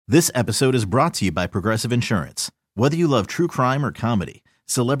This episode is brought to you by Progressive Insurance. Whether you love true crime or comedy,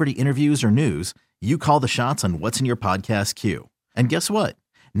 celebrity interviews or news, you call the shots on what's in your podcast queue. And guess what?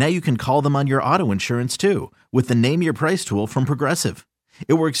 Now you can call them on your auto insurance too with the Name Your Price tool from Progressive.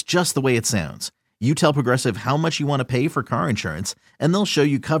 It works just the way it sounds. You tell Progressive how much you want to pay for car insurance, and they'll show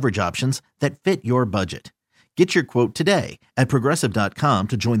you coverage options that fit your budget. Get your quote today at Progressive.com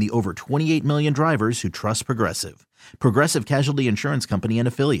to join the over 28 million drivers who trust Progressive. Progressive Casualty Insurance Company and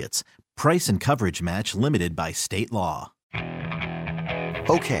Affiliates. Price and coverage match limited by state law.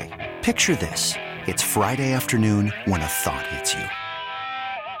 Okay, picture this. It's Friday afternoon when a thought hits you.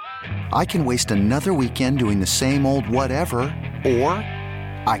 I can waste another weekend doing the same old whatever, or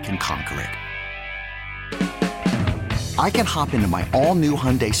I can conquer it. I can hop into my all-new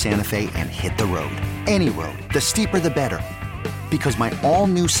Hyundai Santa Fe and hit the road. Any road. The steeper, the better. Because my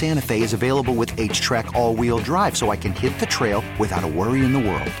all-new Santa Fe is available with H-Track all-wheel drive, so I can hit the trail without a worry in the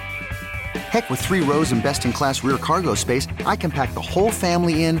world. Heck, with 3 rows and best-in-class rear cargo space, I can pack the whole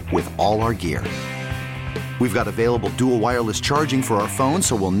family in with all our gear. We've got available dual wireless charging for our phones,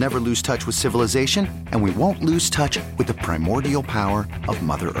 so we'll never lose touch with civilization, and we won't lose touch with the primordial power of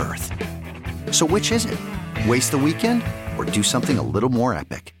Mother Earth. So which is it? Waste the weekend or do something a little more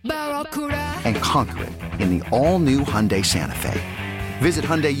epic? And conquer it in the all-new Hyundai Santa Fe. Visit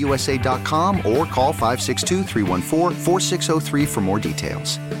HyundaiUSA.com or call 562-314-4603 for more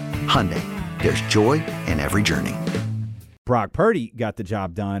details. Hyundai, there's joy in every journey. Brock Purdy got the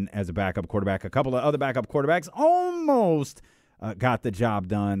job done as a backup quarterback. A couple of other backup quarterbacks almost got the job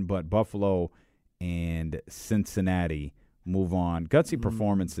done, but Buffalo and Cincinnati move on. Gutsy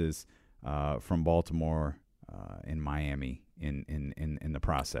performances from Baltimore and Miami in the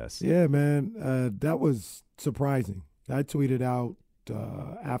process. Yeah, man, that was surprising. I tweeted out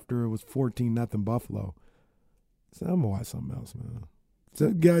after it was 14-0 Buffalo. So I'm gonna watch something else, man.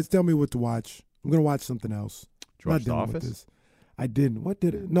 So guys, tell me what to watch. I'm gonna watch something else. Did you watch The Office? I didn't. What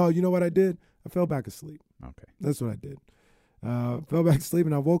did it? No, you know what I did? I fell back asleep. Okay, that's what I did. Fell back asleep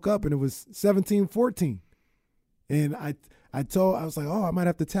and I woke up and it was 17-14, and I was like, oh, I might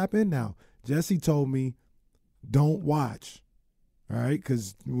have to tap in now. Jesse told me, don't watch, all right?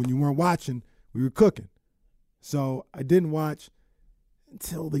 Because when you weren't watching, we were cooking. So I didn't watch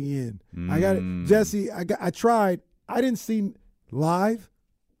until the end. I got it. Jesse, I tried. I didn't see live.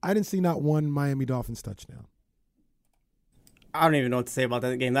 I didn't see not one Miami Dolphins touchdown. I don't even know what to say about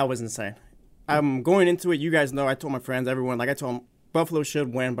that game. That was insane. I'm going into it. You guys know I told my friends, everyone, I told them Buffalo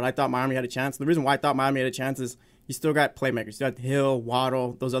should win, but I thought Miami had a chance. The reason why I thought Miami had a chance is you still got playmakers. You got Hill,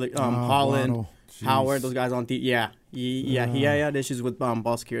 Waddle, those other Holland, Howard, those guys on deep. He had issues with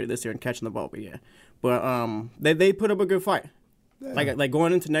ball security this year and catching the ball, but yeah. But they put up a good fight. Yeah. Like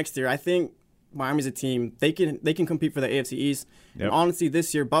going into next year, I think Miami's a team. They can compete for the AFC East. Yep. And honestly,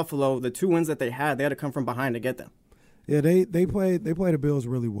 this year Buffalo, the 2 wins that they had to come from behind to get them. Yeah, they played the Bills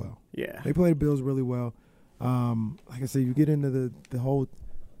really well. Yeah, they played the Bills really well. Like I said, you get into the whole.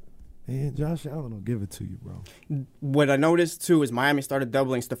 Man, Josh Allen will give it to you, bro. What I noticed, too, is Miami started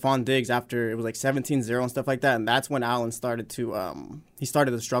doubling Stephon Diggs after it was like 17-0 and stuff like that, and that's when Allen started to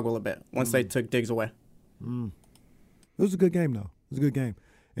struggle a bit once they took Diggs away. It was a good game, though. It was a good game.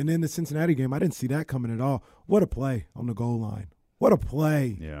 And then the Cincinnati game, I didn't see that coming at all. What a play on the goal line. What a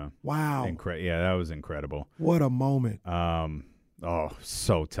play. Yeah. Wow. Yeah, that was incredible. What a moment.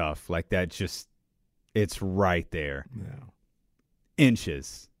 So tough. Like that just, it's right there. Yeah.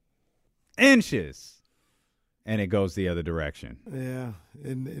 Inches. And it goes the other direction. Yeah.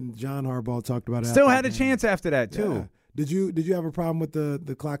 And John Harbaugh talked about it. Still had a chance after that, too. Yeah. Did you have a problem with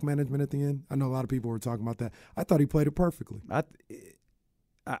the clock management at the end? I know a lot of people were talking about that. I thought he played it perfectly.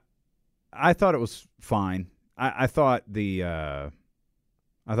 I thought it was fine. I thought the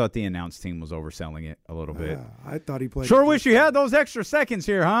announce team was overselling it a little bit. I thought he played. Sure wish you had those extra seconds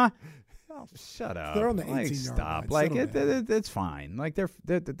here, huh? Oh, shut up. They're on the 18-yard stop. line. It's fine. Like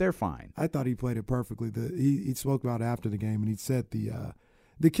they're fine. I thought he played it perfectly. He spoke about it after the game, and he said the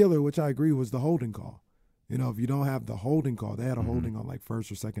killer, which I agree, was the holding call. You know, if you don't have the holding call, they had a holding on like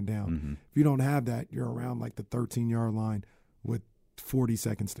first or second down. Mm-hmm. If you don't have that, you're around like the 13-yard line with 40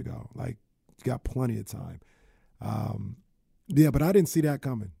 seconds to go. Like, you got plenty of time. But I didn't see that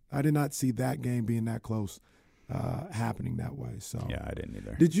coming. I did not see that game being that close, happening that way. So yeah, I didn't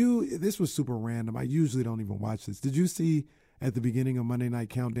either. This was super random. I usually don't even watch this. Did you see at the beginning of Monday Night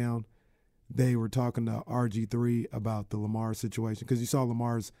Countdown, they were talking to RG3 about the Lamar situation? Because you saw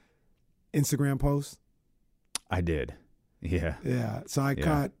Lamar's Instagram post? I did. Yeah. Yeah. So I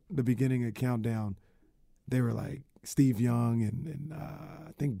caught the beginning of Countdown. They were like, Steve Young and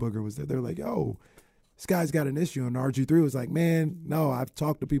I think Booger was there. They're like, "Oh, this guy's got an issue. And RG3 was like, man, no, I've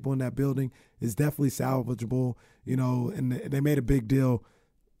talked to people in that building. It's definitely salvageable, and they made a big deal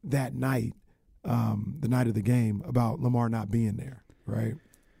that night, the night of the game, about Lamar not being there, right?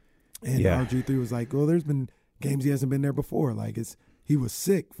 And RG3 was like, well, there's been games he hasn't been there before. Like, he was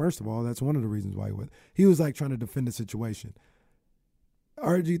sick, first of all. That's one of the reasons why he was like trying to defend the situation.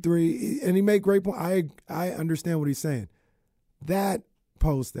 RG3, and he made great point. I understand what he's saying. That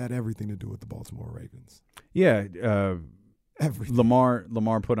post had everything to do with the Baltimore Ravens. Yeah, everything.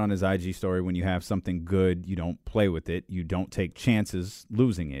 Lamar put on his IG story, when you have something good, you don't play with it. You don't take chances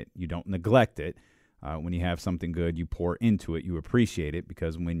losing it. You don't neglect it. When you have something good, you pour into it. You appreciate it,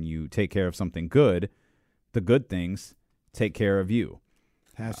 because when you take care of something good, the good things take care of you.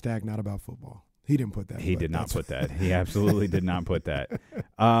 Hashtag not about football. He didn't put that. He did not put that. He absolutely did not put that.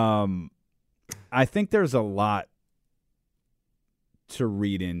 I think there's a lot to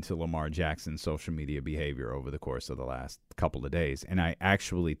read into Lamar Jackson's social media behavior over the course of the last couple of days. And I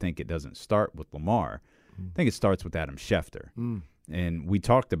actually think it doesn't start with Lamar. I think it starts with Adam Schefter. And we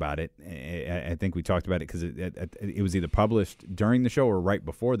talked about it. I think we talked about it because it was either published during the show or right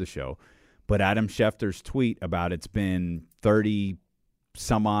before the show. But Adam Schefter's tweet about it's been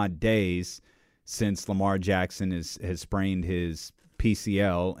 30-some-odd days since Lamar Jackson has sprained his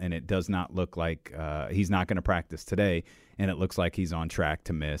PCL, and it does not look like he's not going to practice today, and it looks like he's on track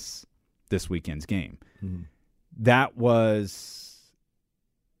to miss this weekend's game. That was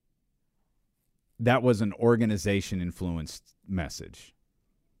an organization-influenced message.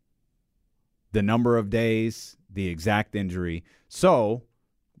 The number of days, the exact injury. So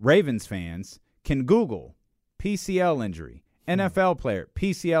Ravens fans can Google PCL injury, NFL player,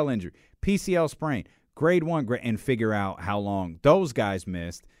 PCL injury, PCL sprain, grade 1, and figure out how long those guys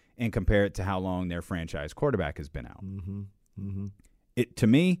missed and compare it to how long their franchise quarterback has been out. To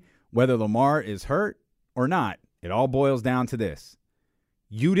me, whether Lamar is hurt or not, it all boils down to this.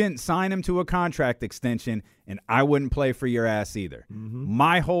 You didn't sign him to a contract extension, and I wouldn't play for your ass either.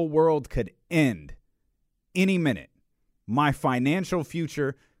 My whole world could end any minute. My financial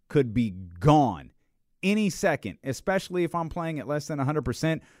future could be gone any second, especially if I'm playing at less than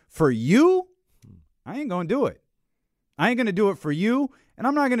 100%. For you, I ain't going to do it. I ain't going to do it for you, and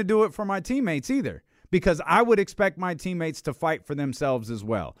I'm not going to do it for my teammates either, because I would expect my teammates to fight for themselves as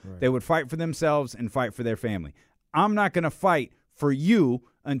well. Right. They would fight for themselves and fight for their family. I'm not going to fight for you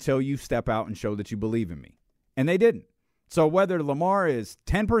until you step out and show that you believe in me. And they didn't. So whether Lamar is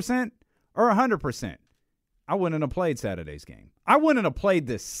 10% or 100%, I wouldn't have played Saturday's game. I wouldn't have played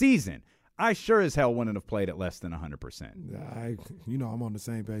this season. I sure as hell wouldn't have played at less than 100%. I'm on the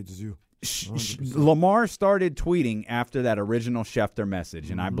same page as you. 100%. Lamar started tweeting after that original Schefter message,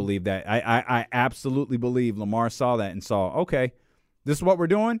 and I believe that. I absolutely believe Lamar saw that and saw, okay, this is what we're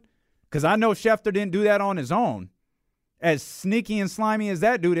doing? Because I know Schefter didn't do that on his own. As sneaky and slimy as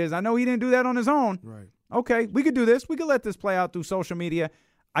that dude is, I know he didn't do that on his own. Right. Okay, we could do this. We could let this play out through social media.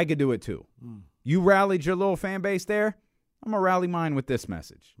 I could do it too. You rallied your little fan base there. I'm going to rally mine with this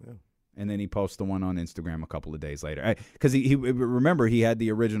message. Yeah. And then he posts the one on Instagram a couple of days later. Because remember, he had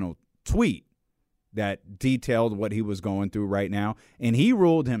the original tweet that detailed what he was going through right now, and he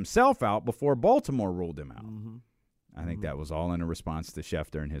ruled himself out before Baltimore ruled him out. I think that was all in a response to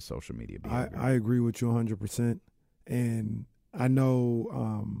Schefter and his social media behavior. I agree with you 100%. And I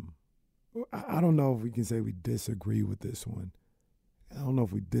know I don't know if we can say we disagree with this one. I don't know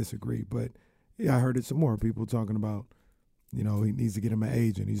if we disagree, but yeah, I heard it some more people talking about, he needs to get him an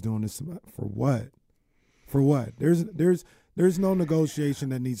agent. He's doing this for what? For what? There's no negotiation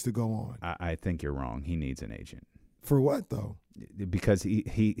that needs to go on. I think you're wrong. He needs an agent. For what, though? Because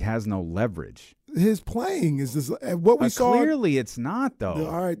he has no leverage. His playing is just what we saw. Clearly, it's not, though.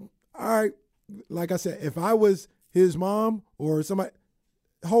 All right. Like I said, if I was his mom or somebody,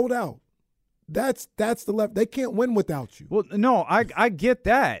 hold out. That's the left. They can't win without you. Well, no, I get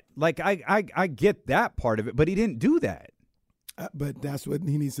that. Like I get that part of it, but he didn't do that. But that's what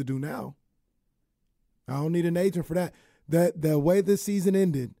he needs to do now. I don't need an agent for that. The way this season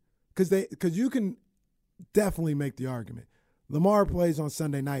ended, because you can definitely make the argument. Lamar plays on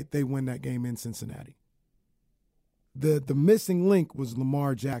Sunday night. They win that game in Cincinnati. The missing link was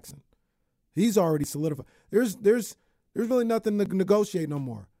Lamar Jackson. He's already solidified. There's really nothing to negotiate no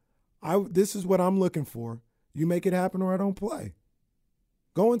more. This is what I'm looking for. You make it happen or I don't play.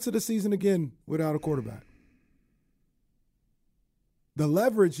 Go into the season again without a quarterback. The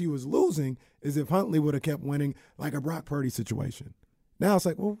leverage he was losing is if Huntley would have kept winning, like a Brock Purdy situation. Now it's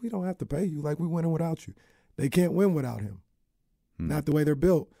like, well, we don't have to pay you. Like, we're winning without you. They can't win without him. Not the way they're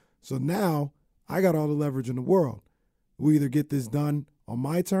built. So now I got all the leverage in the world. We either get this done on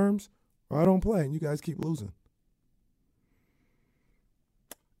my terms or I don't play, and you guys keep losing.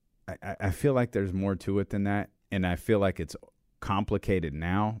 I feel like there's more to it than that, and I feel like it's complicated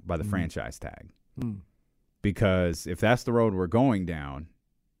now by the franchise tag. Because if that's the road we're going down,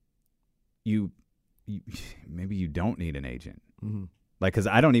 you maybe you don't need an agent. Like, because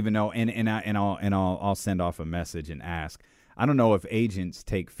I don't even know, I'll send off a message and ask. I don't know if agents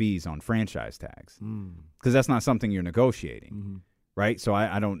take fees on franchise tags because that's not something you're negotiating, right? So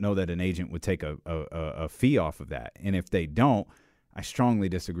I don't know that an agent would take a fee off of that, and if they don't, I strongly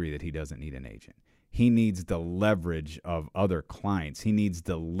disagree that he doesn't need an agent. He needs the leverage of other clients. He needs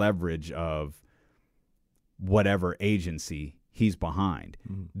the leverage of whatever agency he's behind.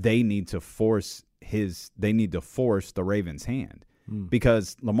 They need to force the Ravens' hand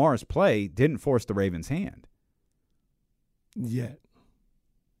because Lamar's play didn't force the Ravens' hand. Yet.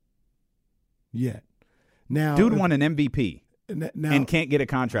 Now, dude won an MVP now, and can't get a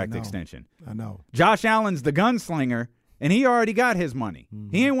contract extension. I know. Josh Allen's the gunslinger, and he already got his money.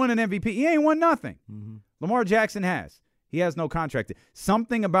 He ain't won an MVP. He ain't won nothing. Lamar Jackson has. He has no contract.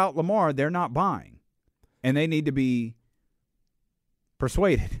 Something about Lamar they're not buying, and they need to be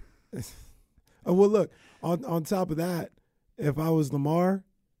persuaded. Well, look, on top of that, if I was Lamar,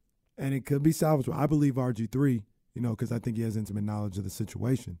 and it could be salvageable, I believe RG3, because I think he has intimate knowledge of the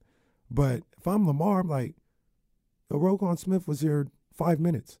situation. But if I'm Lamar, I'm like, Roquan Smith was here 5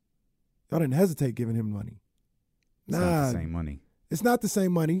 minutes. Y'all didn't hesitate giving him money. It's not the same money. It's not the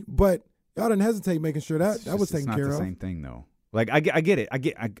same money, but y'all didn't hesitate making sure that was taken care of. It's not the same thing, though. Like, I get it.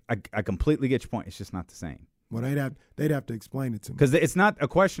 I completely get your point. It's just not the same. Well, they'd have to explain it to me. Because it's not a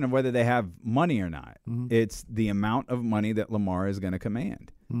question of whether they have money or not. It's the amount of money that Lamar is going to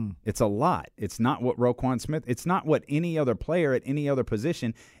command. It's a lot. It's not what Roquan Smith, it's not what any other player at any other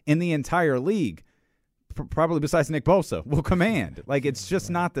position in the entire league, probably besides Nick Bosa, will command. Like, it's just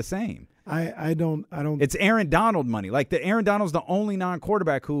not the same. I don't. It's Aaron Donald money. Like, Aaron Donald's the only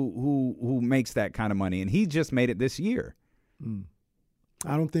non-quarterback who makes that kind of money, and he just made it this year.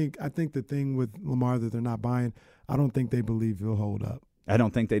 I think the thing with Lamar that they're not buying, I don't think they believe he'll hold up. I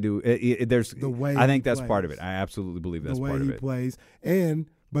don't think they do. There's the way I think that's plays. Part of it. I absolutely believe that's part of it. The way he plays,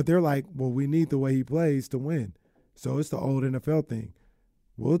 but they're like, well, we need the way he plays to win. So it's the old NFL thing.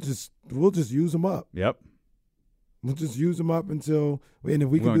 We'll just use him up. Yep. We'll just use him up until, and if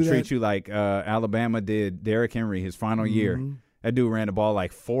we can do that, treat you like Alabama did Derrick Henry his final year. That dude ran the ball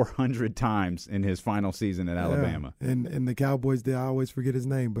like 400 times in his final season at Alabama. And the Cowboys did. I always forget his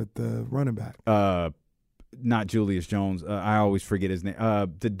name, but the running back. Not Julius Jones. I always forget his name.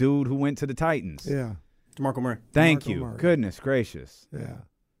 The dude who went to the Titans. Yeah. DeMarco Murray. Thank you. Murray. Goodness gracious. Yeah.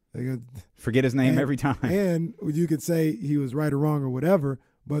 Forget his name every time. And you could say he was right or wrong or whatever,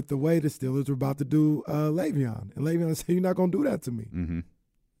 but the way the Steelers were about to do Le'Veon. And Le'Veon said, you're not going to do that to me.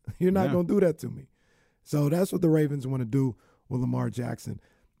 You're not going to do that to me. So that's what the Ravens want to do with Lamar Jackson.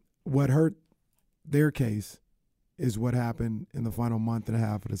 What hurt their case is what happened in the final month and a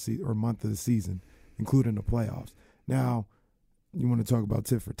half of the season, or month of the season, including the playoffs. Now, you want to talk about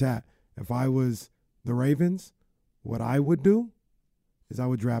tit for tat. If I was the Ravens, what I would do is I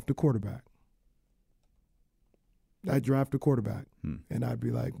would draft a quarterback. I'd draft a quarterback. And I'd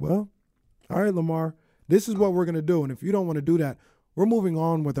be like, well, all right, Lamar, this is what we're going to do. And if you don't want to do that, we're moving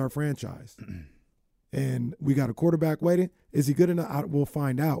on with our franchise. And we got a quarterback waiting. Is he good enough? We'll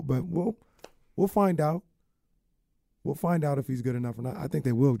find out. But we'll find out. We'll find out if he's good enough or not. I think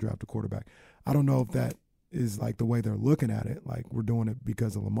they will draft a quarterback. I don't know if that is like the way they're looking at it, like we're doing it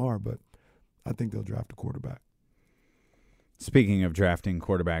because of Lamar, but I think they'll draft a quarterback. Speaking of drafting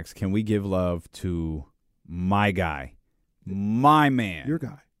quarterbacks, can we give love to my guy, my man? Your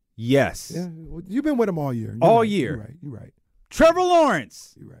guy. Yes. Yeah, well, you've been with him all year. Year. You're right. Trevor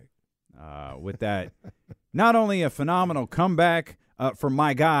Lawrence. You're right. With that, not only a phenomenal comeback for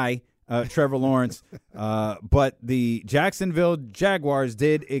my guy, Trevor Lawrence, but the Jacksonville Jaguars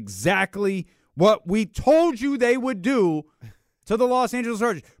did exactly what we told you they would do to the Los Angeles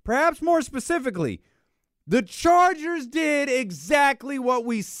Chargers. Perhaps more specifically, the Chargers did exactly what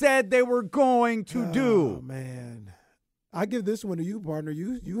we said they were going to do. Oh, man. I give this one to you, partner.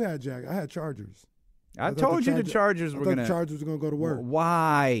 You had I had Chargers. I told you the Chargers were going to. The Chargers were going to go to work.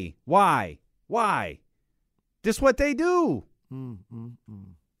 Why? Just what they do.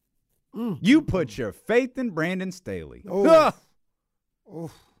 You put your faith in Brandon Staley.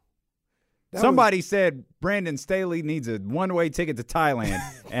 Somebody said Brandon Staley needs a one-way ticket to Thailand,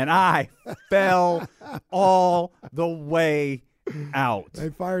 and I fell all the way out. They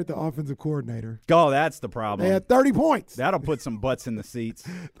fired the offensive coordinator. Oh, that's the problem. They had 30 points. That'll put some butts in the seats.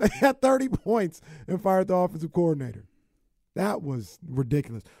 They had 30 points and fired the offensive coordinator. That was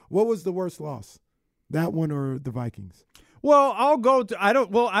ridiculous. What was the worst loss? That one or the Vikings? Well, I'll go to I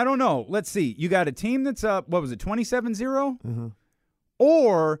don't know. Let's see. You got a team that's up, what was it, 27-0? Uh-huh.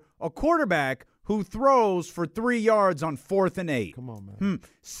 Or a quarterback who throws for 3 yards on 4th and 8. Come on, man.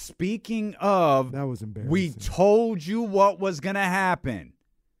 Speaking of, That was embarrassing. we told you what was going to happen.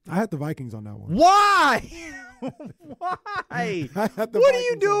 I had the Vikings on that one. Why? Why? I had the What are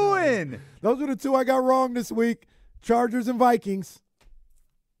you Vikings on that one. doing? Those were the two I got wrong this week. Chargers and Vikings.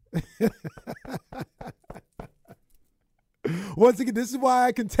 Once again, this is why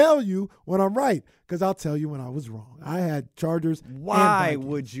I can tell you when I'm right, because I'll tell you when I was wrong. I had Chargers. Why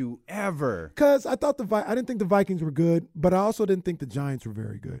would you ever? Because I thought I didn't think the Vikings were good, but I also didn't think the Giants were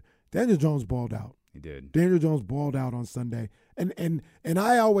very good. Daniel Jones balled out. He did. Daniel Jones balled out on Sunday, and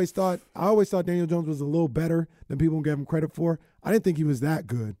I always thought Daniel Jones was a little better than people gave him credit for. I didn't think he was that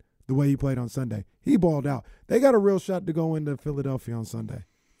good the way he played on Sunday. He balled out. They got a real shot to go into Philadelphia on Sunday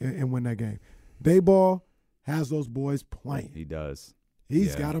and win that game. Daboll has those boys playing. He does.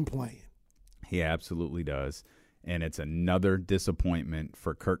 He's got them playing. He absolutely does. And it's another disappointment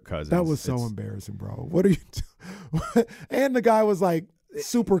for Kirk Cousins. That was so embarrassing, bro. What are you doing? And the guy was like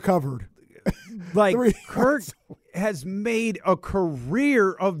super covered. Like Kirk has made a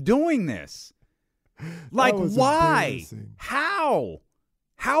career of doing this. Like, why? How?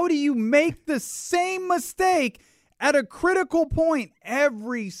 How do you make the same mistake at a critical point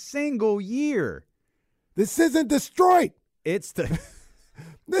every single year? This isn't Detroit. It's the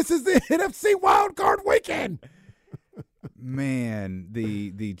This is the NFC wildcard weekend. man,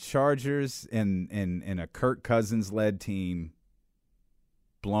 the Chargers and a Kirk Cousins led team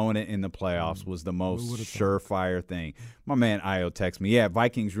blowing it in the playoffs was the most surefire thing. My man Io texted me, yeah,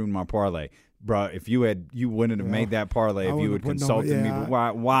 Vikings ruined my parlay. Bro, if you wouldn't have made that parlay if you had consulted me.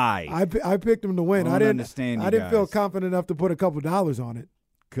 But why? I picked them to win. I didn't understand. I didn't feel confident enough to put a couple dollars on it.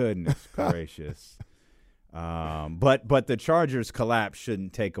 Goodness gracious. But the Chargers' collapse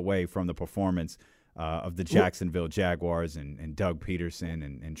shouldn't take away from the performance of the Jacksonville Jaguars and Doug Peterson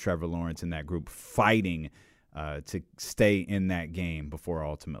and Trevor Lawrence and that group fighting to stay in that game before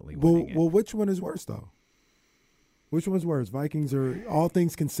ultimately winning it. Well, which one is worse, though? Which one's worse? Vikings or all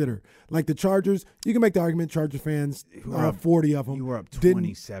things considered? Like the Chargers, you can make the argument Charger fans, 40 of them. You were up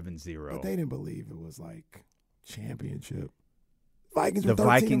 27-0. But they didn't believe it was like championship. Vikings the were 13-4.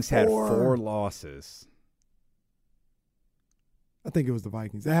 Vikings had 4 losses. I think it was the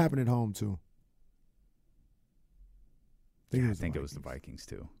Vikings. That happened at home, too. I think it was the Vikings,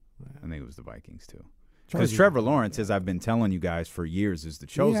 too. Because Trevor Lawrence, as I've been telling you guys for years, is the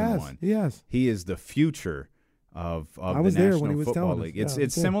chosen one. Yes. He is the future of the was there National when he was Football telling League. us.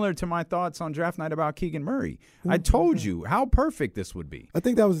 It's similar to my thoughts on draft night about Keegan Murray. I told you how perfect this would be. I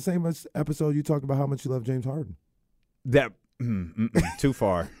think that was the same episode you talked about how much you love James Harden. That too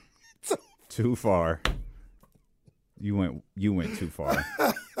far. Too far. You went too far.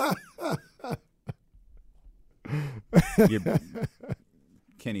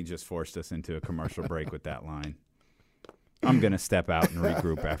 Kenny just forced us into a commercial break with that line. I'm going to step out and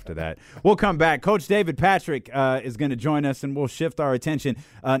regroup after that. We'll come back. Coach David Patrick is going to join us, and we'll shift our attention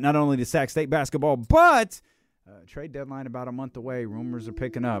not only to Sac State basketball, but trade deadline about a month away. Rumors are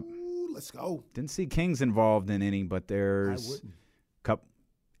picking up. Ooh, let's go. Didn't see Kings involved in any, but there's couple.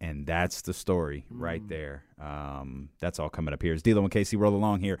 And that's the story right there. That's all coming up here. It's D'Lo and Casey roll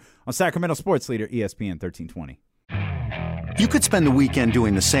along here on Sacramento Sports Leader, ESPN 1320. You could spend the weekend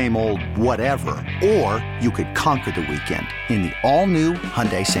doing the same old whatever, or you could conquer the weekend in the all-new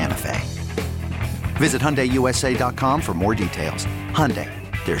Hyundai Santa Fe. Visit HyundaiUSA.com for more details. Hyundai,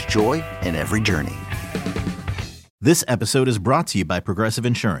 there's joy in every journey. This episode is brought to you by Progressive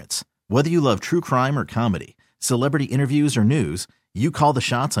Insurance. Whether you love true crime or comedy, celebrity interviews or news, you call the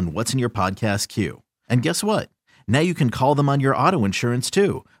shots on what's in your podcast queue. And guess what? Now you can call them on your auto insurance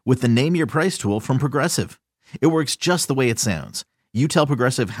too with the Name Your Price tool from Progressive. It works just the way it sounds. You tell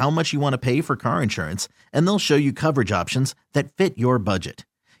Progressive how much you want to pay for car insurance, and they'll show you coverage options that fit your budget.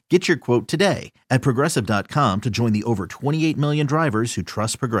 Get your quote today at Progressive.com to join the over 28 million drivers who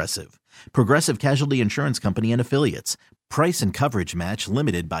trust Progressive. Progressive Casualty Insurance Company and Affiliates. Price and coverage match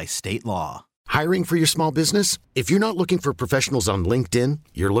limited by state law. Hiring for your small business? If you're not looking for professionals on LinkedIn,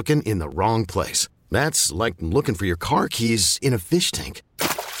 you're looking in the wrong place. That's like looking for your car keys in a fish tank.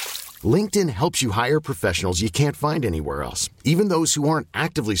 LinkedIn helps you hire professionals you can't find anywhere else, even those who aren't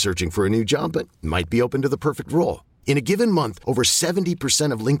actively searching for a new job but might be open to the perfect role. In a given month, over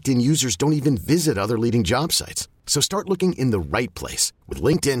 70% of LinkedIn users don't even visit other leading job sites. So start looking in the right place. With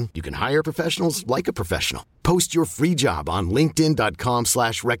LinkedIn, you can hire professionals like a professional. Post your free job on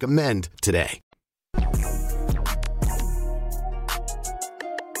linkedin.com/recommend today.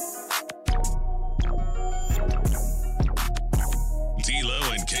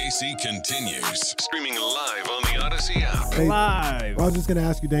 Casey continues. Streaming live on the Odyssey app. Hey, Live. I was just going to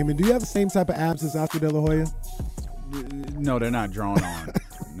ask you, Damon, do you have the same type of abs as Oscar De La Hoya? No, they're not drawn on.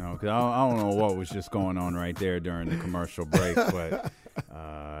 No, because I don't know what was just going on right there during the commercial break. But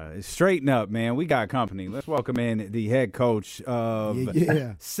straighten up, man. We got company. Let's welcome in the head coach of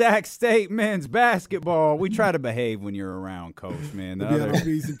Sac State men's basketball. We try to behave when you're around, Coach, man.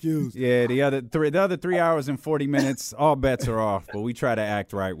 The other 3 hours and 40 minutes, all bets are off. But we try to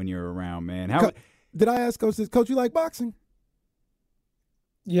act right when you're around, man. Did I ask Coach this? Coach, you like boxing?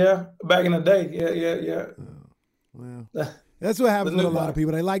 Yeah, back in the day. Yeah. Well, that's what happens with a lot of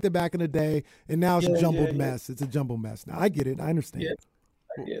people. They liked it back in the day, and now it's a jumbled mess. It's a jumbled mess now. I get it. I understand.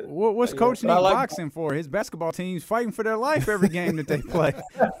 Yeah. What's Coach need boxing for? His basketball team's fighting for their life every game that they play.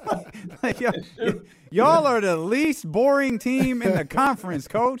 Y'all are the least boring team in the conference,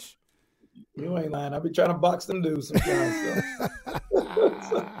 Coach. You ain't lying. I be trying to box them dudes sometimes.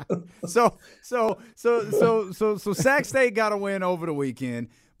 So Sac State got a win over the weekend.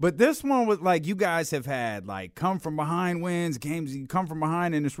 But this one was like you guys have had like come from behind wins, games you come from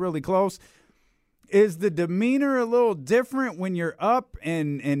behind and it's really close. Is the demeanor a little different when you're up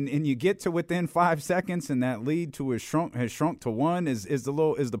and you get to within 5 seconds and that lead to has shrunk to one? Is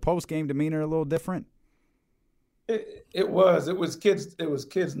the post game demeanor a little different? It was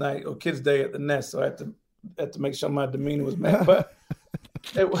kids night or kids day at the Nest, so I had to make sure my demeanor was met. But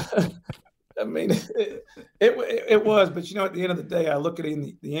it was. I mean, it was, but at the end of the day, I look at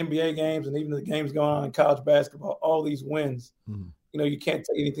the NBA games and even the games going on in college basketball, all these wins, you can't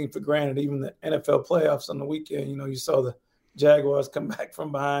take anything for granted. Even the NFL playoffs on the weekend, you saw the Jaguars come back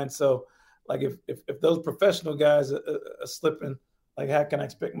from behind. So, like, if those professional guys are slipping, like, how can I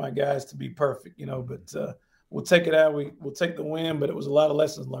expect my guys to be perfect, But we'll take it out. We'll take the win, but it was a lot of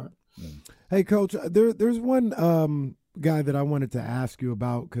lessons learned. Hey, Coach, there's one guy that I wanted to ask you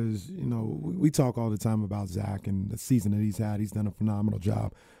about because, we talk all the time about Zach and the season that he's had. He's done a phenomenal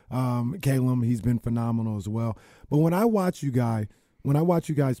job. Caleb, he's been phenomenal as well. But when I watch you guys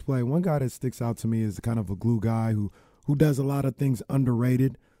play, one guy that sticks out to me is kind of a glue guy who does a lot of things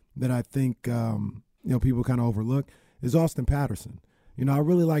underrated that I think, people kind of overlook is Austin Patterson. I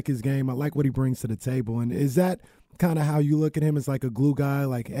really like his game. I like what he brings to the table. And is that kind of how you look at him as like a glue guy?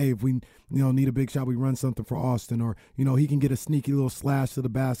 Like, hey, if we need a big shot, we run something for Austin, or he can get a sneaky little slash to the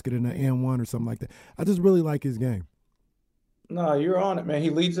basket in an and-one or something like that. I just really like his game. No, you're on it, man. He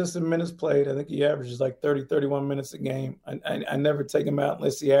leads us in minutes played. I think he averages like 30, 31 minutes a game. I never take him out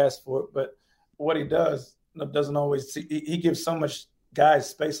unless he asks for it. But what he does doesn't always see. He gives so much guys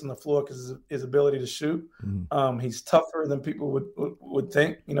space on the floor because his ability to shoot. He's tougher than people would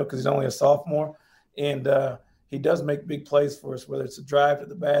think, because he's only a sophomore. And he does make big plays for us, whether it's a drive to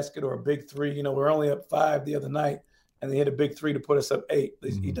the basket or a big three. We're only up 5 the other night, and they hit a big three to put us up 8.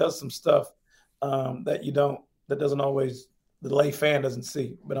 He does some stuff that doesn't always the lay fan doesn't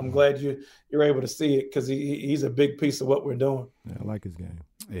see. But I'm glad you're able to see it because he's a big piece of what we're doing. Yeah, I like his game.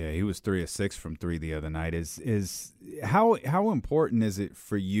 Yeah, he was 3 of 6 from 3 the other night. Is how important is it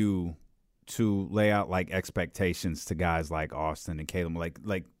for you to lay out like expectations to guys like Austin and Caleb?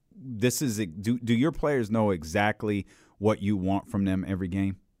 Like this is do your players know exactly what you want from them every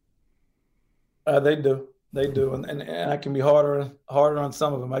game? They do, and I can be harder on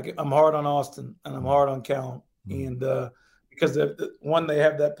some of them. I'm hard on Austin and I'm hard on Callum, and because they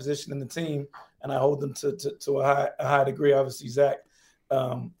have that position in the team, and I hold them to a high degree. Obviously, Zach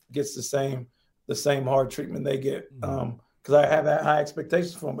gets the same hard treatment they get because I have high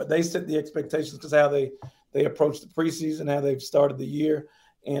expectations for them, but they set the expectations because how they approach the preseason, how they've started the year,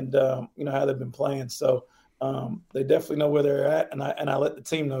 and how they've been playing. So they definitely know where they're at, and I let the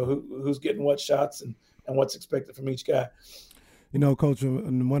team know who's getting what shots and what's expected from each guy. Coach,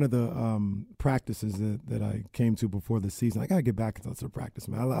 in one of the practices that I came to before the season, I got to get back into the practice,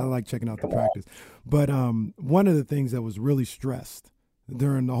 man. I like checking out the practice. But one of the things that was really stressed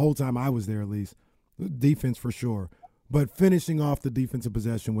during the whole time I was there, at least, defense for sure, but finishing off the defensive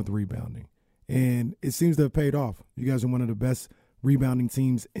possession with rebounding. And it seems to have paid off. You guys are one of the best rebounding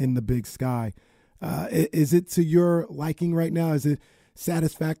teams in the Big Sky. Is it to your liking right now? Is it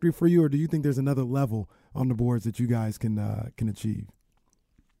satisfactory for you, or do you think there's another level on the boards that you guys can achieve?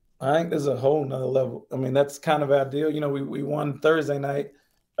 I think there's a whole nother level. I mean, that's kind of our deal. We won Thursday night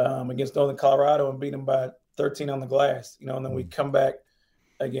against Northern Colorado and beat them by 13 on the glass, and then we come back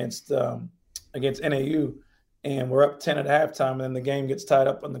against NAU and we're up 10 at halftime, and then the game gets tied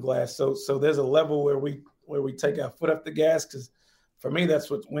up on the glass. So there's a level where we take our foot off the gas, because for me,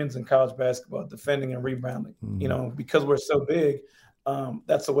 that's what wins in college basketball, defending and rebounding. Because we're so big,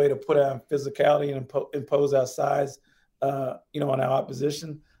 that's a way to put our physicality and impose our size, on our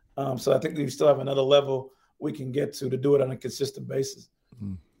opposition. So I think we still have another level we can get to do it on a consistent basis.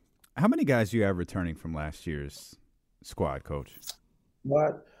 How many guys do you have returning from last year's squad, Coach?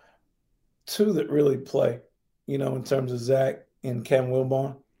 What? Two that really play, in terms of Zach and Cam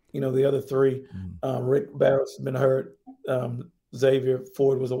Wilborn. The other three, Rick Barrett's been hurt. Xavier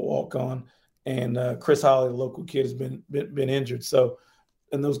Ford was a walk-on, and Chris Holly, the local kid, has been injured. So,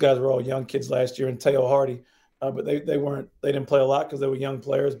 and those guys were all young kids last year, and Teo Hardy, but they didn't play a lot because they were young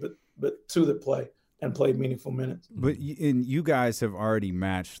players. But two that play and played meaningful minutes. But you guys have already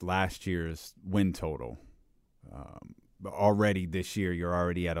matched last year's win total. Already this year, you're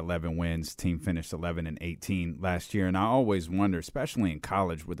already at 11 wins. Team finished 11-18 last year. And I always wonder, especially in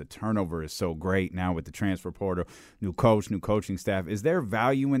college where the turnover is so great now with the transfer portal, new coach, new coaching staff, is there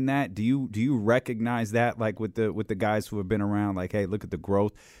value in that? Do you recognize that, like with the guys who have been around, like, hey, look at the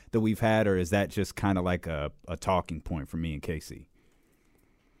growth that we've had, or is that just kind of like a talking point for me and Casey?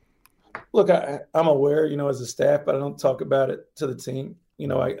 Look, I'm aware, as a staff, but I don't talk about it to the team.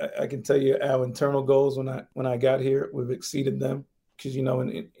 I can tell you our internal goals when I got here, we've exceeded them because,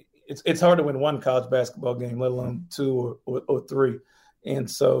 and it's hard to win one college basketball game, let alone two or three. And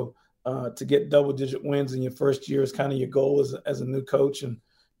so to get double-digit wins in your first year is kind of your goal as a new coach,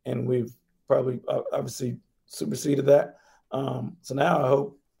 and we've probably obviously superseded that. So now I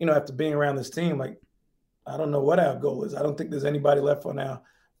hope, after being around this team, like, I don't know what our goal is. I don't think there's anybody left on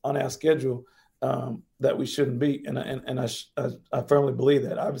our schedule that we shouldn't beat, and I firmly believe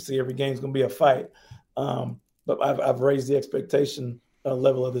that. Obviously, every game is going to be a fight, but I've raised the expectation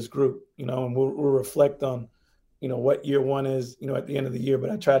level of this group, and we'll reflect on, what year one is, at the end of the year. But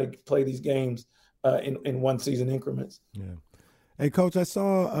I try to play these games in one season increments. Yeah. Hey, Coach, I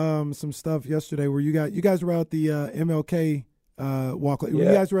saw some stuff yesterday where you guys were out the MLK walk. Yeah. You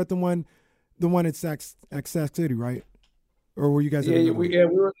guys were at the one at Sac City, right? Or were you guys? We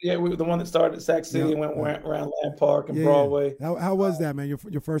were the one that started at Sac City and went around Land Park and Broadway. How was that, man?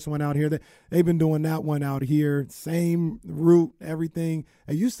 Your first one out here? They've been doing that one out here, same route, everything.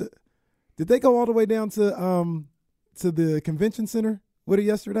 Did they go all the way down to the convention center with it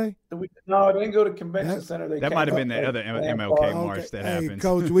yesterday? No, they didn't go to convention center. That might have been the other MLK march that happened.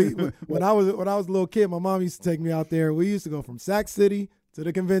 Coach, when I was a little kid, my mom used to take me out there. We used to go from Sac City to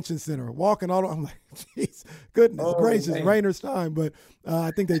the convention center, walking all. I'm like, jeez, goodness gracious, Rainer's time. But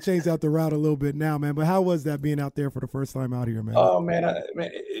I think they changed out the route a little bit now, man. But how was that being out there for the first time out here, man? Oh man,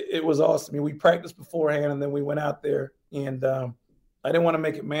 it was awesome. I mean, we practiced beforehand, and then we went out there, and I didn't want to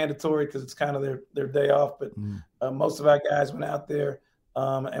make it mandatory because it's kind of their day off. But most of our guys went out there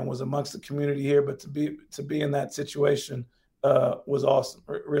and was amongst the community here. But to be in that situation was awesome,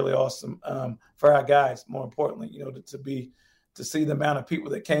 really awesome for our guys. More importantly, to see the amount of people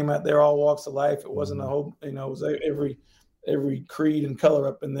that came out there, all walks of life. It wasn't a whole, it was every creed and color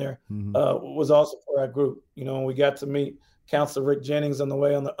up in there. Was awesome for our group. And we got to meet Counselor Rick Jennings on the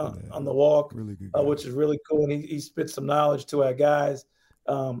way on the walk, really good which is really cool. And he spit some knowledge to our guys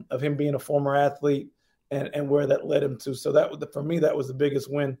of him being a former athlete and where that led him to. So for me, that was the biggest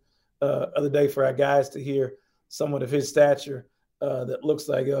win of the day for our guys to hear someone of his stature that looks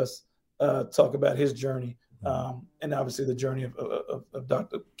like us talk about his journey. And obviously the journey of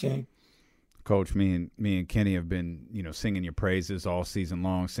Dr. King. Coach, me and Kenny have been, singing your praises all season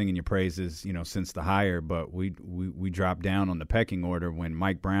long, singing your praises, since the hire. But we dropped down on the pecking order when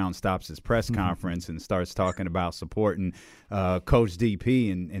Mike Brown stops his press conference and starts talking about supporting Coach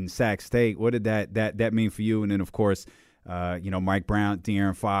DP in Sac State. What did that mean for you? And then, of course, Mike Brown,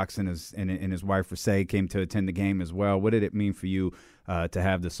 De'Aaron Fox, and his wife Rasay came to attend the game as well. What did it mean for you to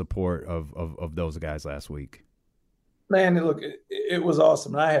have the support of those guys last week? Man, look, it was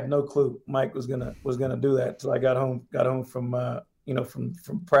awesome. And I had no clue Mike was gonna do that until I got home from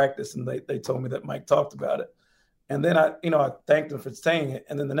from practice, and they told me that Mike talked about it. And then I thanked him for saying it.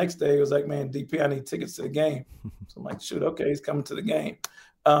 And then the next day he was like, "Man, DP, I need tickets to the game." So I'm like, "Shoot, okay, he's coming to the game."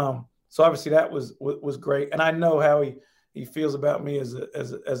 So obviously that was great, and I know how he feels about me as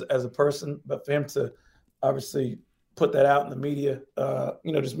a person. But for him to obviously put that out in the media,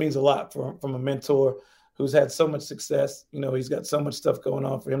 just means a lot from a mentor who's had so much success. He's got so much stuff going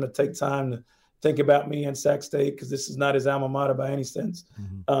on. For him to take time to think about me and Sac State, because this is not his alma mater by any sense,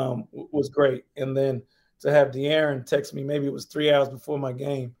 was great. And then to have De'Aaron text me, maybe it was 3 hours before my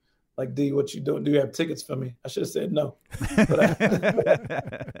game, like, "D, what you doing? Do you have tickets for me?" I should have said no. But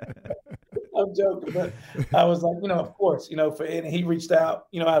I'm joking, but I was like, of course, and he reached out,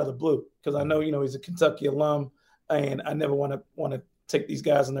 out of the blue, because I know, he's a Kentucky alum, and I never want to take these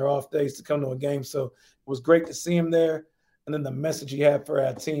guys on their off days to come to a game. So it was great to see him there. And then the message he had for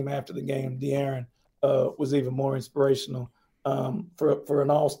our team after the game, De'Aaron, was even more inspirational for an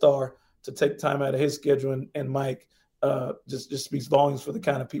all-star to take time out of his schedule, and Mike just speaks volumes for the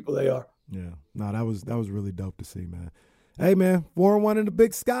kind of people they are. Yeah, no, that was really dope to see, man. Hey, man, 4-1 in the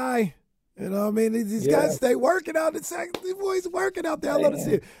Big Sky. You know what I mean? These guys stay working out. These boys working out there. I love to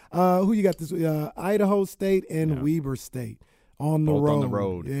see it. Who you got this week? Idaho State and Weber State on the Both road. on the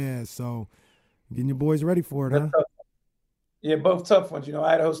road. Yeah, so getting your boys ready for it, huh? Yeah, both tough ones.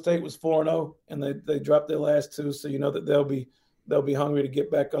 Idaho State was 4-0, and they dropped their last two, so that they'll be hungry to get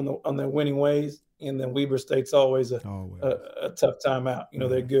back on their winning ways. And then Weber State's always a tough time out.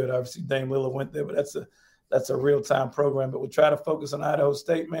 They're good. Obviously, Dame Lillard went there, but that's a real time program. But we'll try to focus on Idaho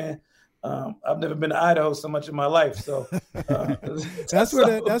State, man. I've never been to Idaho so much in my life, so that's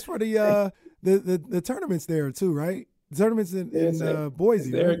where the tournaments there too, right? The tournaments in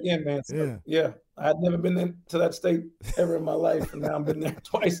Boise. There right? again, man. So, yeah, I'd never been to that state ever in my life, and now I've been there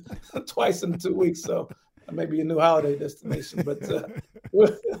twice in 2 weeks. So it may be a new holiday destination, but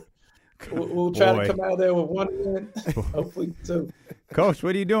we'll try to come out of there with one win, hopefully two. Coach,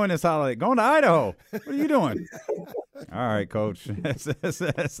 what are you doing this holiday? Going to Idaho. What are you doing? All right, Coach.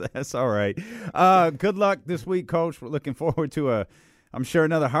 That's all right. Good luck this week, Coach. We're looking forward to I'm sure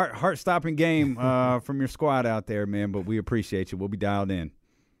another heart-stopping game from your squad out there, man. But we appreciate you. We'll be dialed in.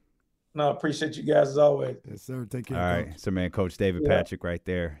 No, I appreciate you guys as always. Yes, sir. Take care. All right, so man, Coach David Patrick right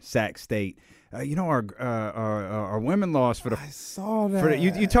there, Sac State. Our women lost for the. I saw that.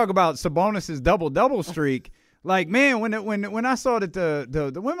 You talk about Sabonis's double streak. Like, man, when I saw that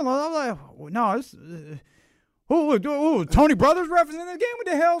the women lost, I was like, no, it's who Tony Brothers representing the game? What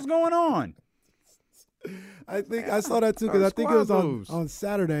the hell's going on? I think I saw that too because I think it was on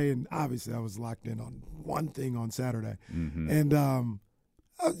Saturday, and obviously I was locked in on one thing on Saturday, and I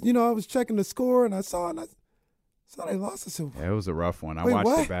was checking the score and I saw they lost. I said, yeah, it was a rough one. I Wait, watched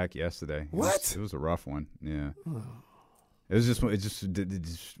what? it back yesterday. What? It was a rough one. Yeah. Oh. It just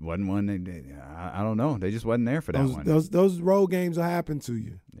wasn't one. I don't know. They just wasn't there for that one. Those road games will happen to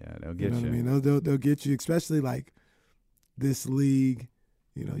you. Yeah, they'll get you. What I mean? They'll get you, especially like this league.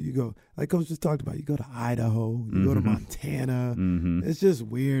 You go, like Coach just talked about, you go to Idaho, you go to Montana. It's just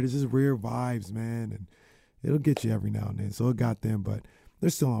weird. It's just weird vibes, man. And it'll get you every now and then. So it got them, but they're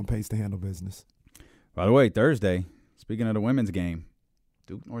still on pace to handle business. By the way, Thursday, speaking of the women's game,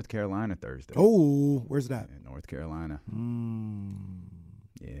 Duke, North Carolina Thursday. Oh, where's that? In North Carolina.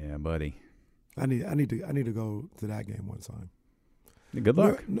 Yeah, buddy. I need to go to that game one time. Good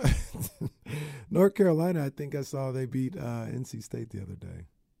luck. North Carolina, I think I saw they beat NC State the other day.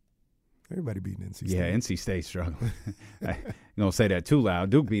 Everybody beating NC State. Yeah, NC State struggling. You don't say that too loud.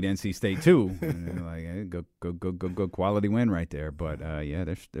 Duke beat NC State too. Like, good quality win right there. But yeah,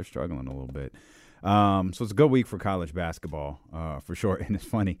 they're struggling a little bit. So it's a good week for college basketball, for sure. And it's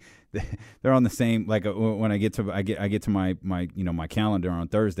funny, they're on the same. Like when I get to my calendar on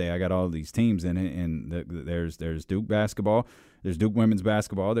Thursday, I got all these teams in it, and there's Duke basketball, there's Duke women's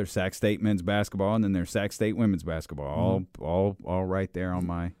basketball, there's Sac State men's basketball, and then there's Sac State women's basketball, all right there on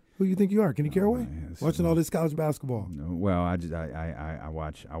my. Who you think you are? Can you Caraway? Watching all this college basketball. Well, I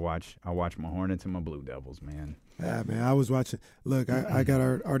watch my Hornets and my Blue Devils, man. Yeah, man. I was watching. Look, I got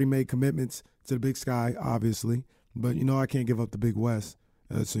already made commitments to the Big Sky, obviously, but I can't give up the Big West.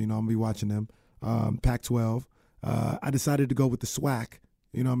 So I'm gonna be watching them. Pac-12. I decided to go with the SWAC.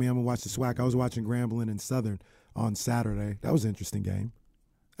 I'm gonna watch the SWAC. I was watching Grambling and Southern on Saturday. That was an interesting game.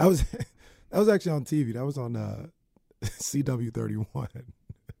 That was actually on TV. That was on CW31.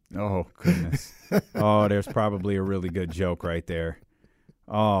 Oh, goodness. Oh, there's probably a really good joke right there.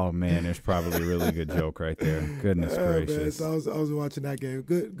 Oh, man, there's probably a really good joke right there. Goodness gracious. Man, so I was watching that game.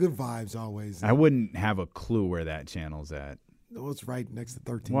 Good vibes always. I wouldn't have a clue where that channel's at. No, it's right next to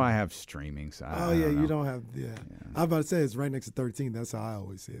 13. Well, I have streaming. So I yeah, don't know. you don't have, yeah. I was about to say it's right next to 13. That's how I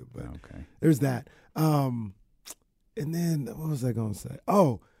always see it. But okay. There's that. And then, what was I going to say?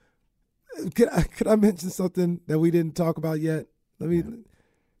 Oh, could I mention something that we didn't talk about yet?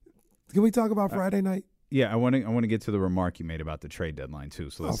 Can we talk about Friday night? Yeah, I want to get to the remark you made about the trade deadline too.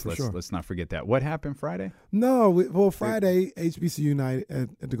 So let's not forget that. What happened Friday? No, Friday HBCU night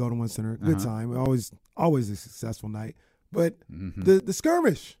at the Golden One Center. Good time. Always a successful night. But the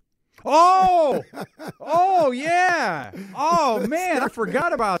skirmish. Oh, yeah. Oh man, I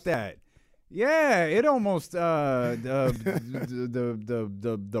forgot about that. Yeah, it almost the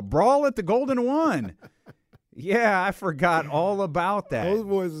brawl at the Golden One. Yeah, I forgot all about that. Those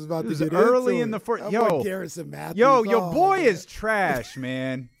boys was about to get early into in the first. Garrison Matthews. Your boy is trash,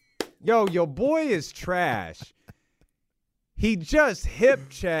 man. Your boy is trash. He just hip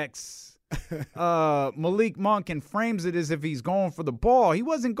checks Malik Monk and frames it as if he's going for the ball. He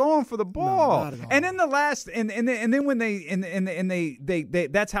wasn't going for the ball. not at all. And in the last, and then when they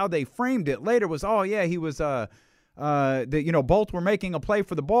that's how they framed it later was, oh yeah, he was both were making a play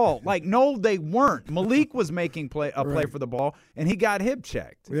for the ball. Like, no, they weren't. Malik was making play for the ball, and he got hip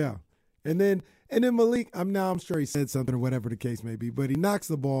checked. Yeah, and then Malik, I'm sure he said something or whatever the case may be, but he knocks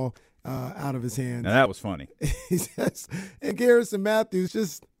the ball out of his hands. Now that was funny. And Garrison Matthews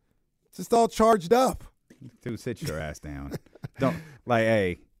just all charged up. Dude, sit your ass down.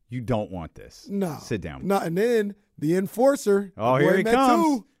 Hey, you don't want this. No, sit down. No, and then the enforcer. Oh, here he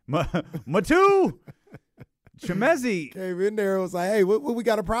comes. Matu. Chimezie came in there and was like, hey, what we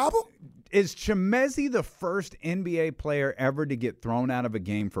got a problem? Is Chimezie the first NBA player ever to get thrown out of a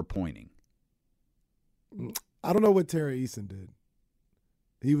game for pointing? I don't know what Terry Eason did.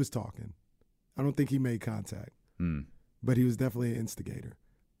 He was talking. I don't think he made contact. But he was definitely an instigator.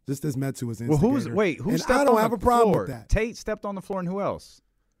 Just as Metu was an instigator. Who stepped I don't on have the a problem floor? with that. Tate stepped on the floor, and who else?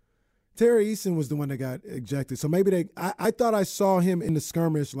 Terry Eason was the one that got ejected. So maybe I thought I saw him in the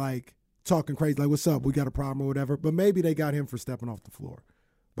skirmish, like, talking crazy, like, what's up, we got a problem or whatever. But maybe they got him for stepping off the floor.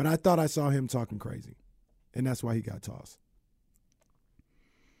 But I thought I saw him talking crazy, and that's why he got tossed.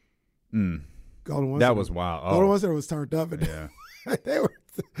 That was wild. Golden One Center was turned up. And Yeah.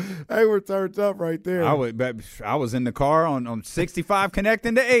 they were turned up right there. I was in the car on 65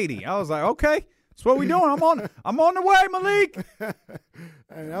 connecting to 80. I was like, okay, that's what we doing. I'm on the way, Malik.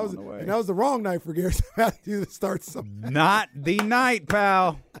 And that was the wrong night for Garrison Matthews to start something. Not the night,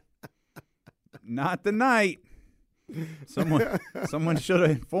 pal. Not the night. Someone should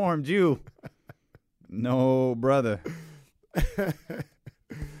have informed you. No, brother.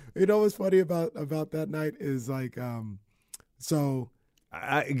 You know what's funny about that night is like,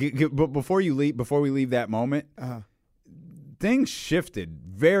 but before we leave that moment, things shifted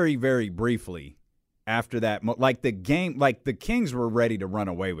very, very briefly after that. Like the game, like the Kings were ready to run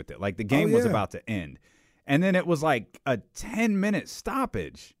away with it. Like the game was about to end, and then it was like a 10-minute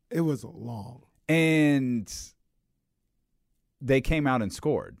stoppage. It was long. And they came out and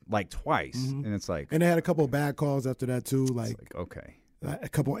scored like twice, and it's like, and they had a couple of bad calls after that too. Like okay, a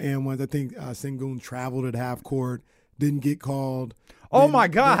couple of and ones. I think Sengun traveled at half court, didn't get called. Oh my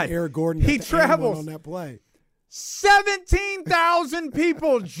God! Eric Gordon, he travels on that play. 17,000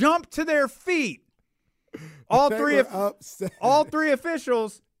 people jumped to their feet. All three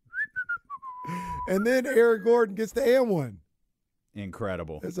officials, and then Eric Gordon gets the and one.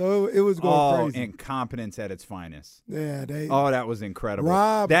 Incredible. So it was going crazy. Incompetence at its finest. Yeah, that was incredible.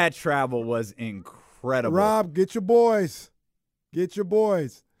 Rob, that travel was incredible. Rob, get your boys. Get your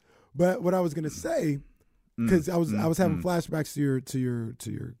boys. But what I was gonna say, because I was having flashbacks to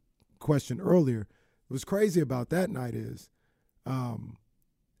your question earlier. What was crazy about that night is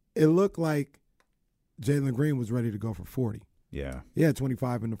it looked like Jalen Green was ready to go for 40. Yeah. He had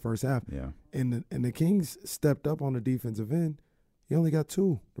 25 in the first half. Yeah. And the Kings stepped up on the defensive end. He only got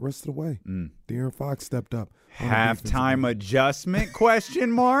 2 the rest of the way. De'Aaron Fox stepped up. Halftime adjustment,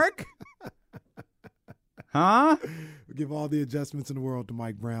 question mark? Huh? We give all the adjustments in the world to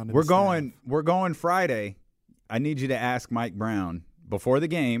Mike Brown. We're going Friday. I need you to ask Mike Brown before the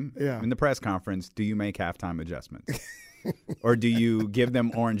game in the press conference, do you make halftime adjustments? Or do you give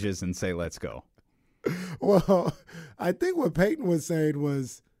them oranges and say, let's go? Well, I think what Peyton was saying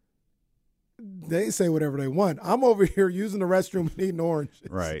was, they say whatever they want. I'm over here using the restroom and eating oranges.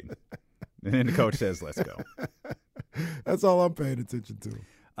 Right. And then the coach says, let's go. That's all I'm paying attention to.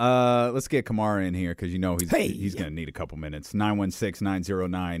 Let's get Kamara in here because he's going to need a couple minutes.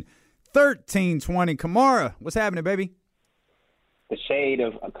 916-909-1320. Kamara, what's happening, baby? The shade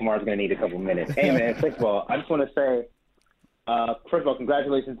of Kamara's going to need a couple minutes. Hey, man, first of all, I just want to say, first of all,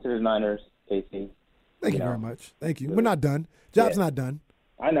 congratulations to the Niners, Casey. Thank you very much. Thank you. We're not done. Job's not done.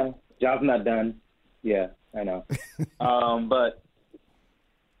 I know. Job's not done. Yeah, I know. But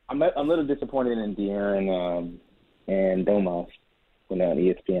I'm a little disappointed in De'Aaron and Domas when on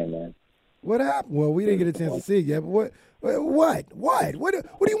ESPN, man. What happened? Well, we didn't get a chance to see it yet. But what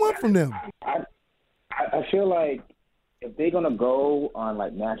do you want from them? I feel like if they're gonna go on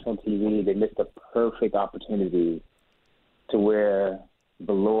like national TV, they missed a perfect opportunity to wear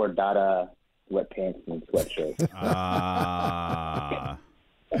velour Dada sweatpants and sweatshirts.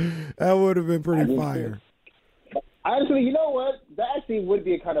 That would have been pretty fire. Honestly, you know what? That actually would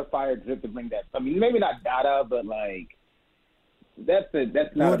be a kind of fire drip to bring that. I mean, maybe not Dada, but like that's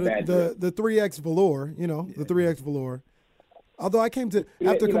not a bad drip. The 3X velour, the 3X velour. Although I came to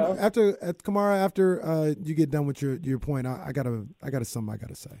after Kamara, after you get done with your point, I got something I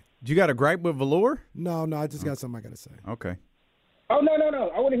gotta say. You got a gripe with velour? No, I just got something I gotta say. Okay. Oh,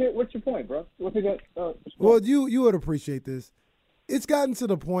 no. I want to hear, what's your point, bro? What's your point? Well, you would appreciate this. It's gotten to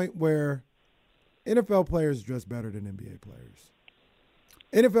the point where NFL players dress better than NBA players.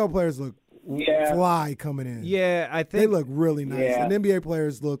 NFL players look fly coming in. Yeah, I think they look really nice. Yeah. And NBA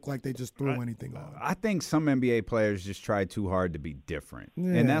players look like they just threw anything on. I think some NBA players just try too hard to be different.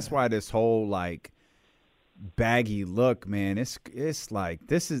 Yeah. And that's why this whole like baggy look, man, it's like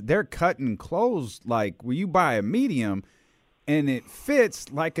they're cutting clothes like when you buy a medium and it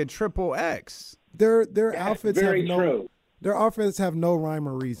fits like a triple X. Their outfits very have true. Their outfits have no rhyme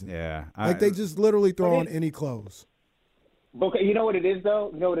or reason. Yeah. Like they just literally throw on any clothes. Okay, you know what it is,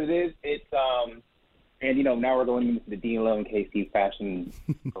 though? You know what it is? It's, and, you know, now we're going into the D'Lo and KC fashion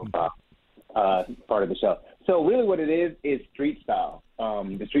profile part of the show. So really what it is street style.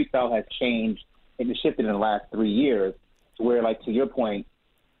 The street style has changed and it's shifted in the last 3 years to where, like, to your point,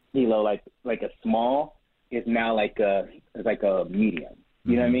 D'Lo, like a small is now like a medium.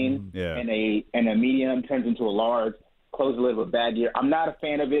 You know what I mean? Yeah. And a medium turns into a large, clothes a little bit baggier. I'm not a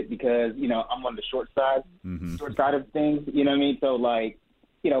fan of it because, you know, I'm on the short side of things, you know what I mean? So, like,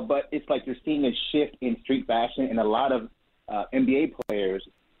 you know, but it's like you're seeing a shift in street fashion and a lot of NBA players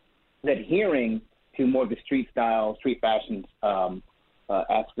adhering to more of the street style, street fashion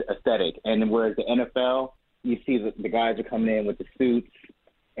aesthetic. And whereas the NFL, you see the guys are coming in with the suits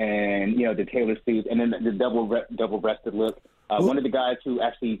and, you know, the tailored suits and then the double-breasted look. One of the guys who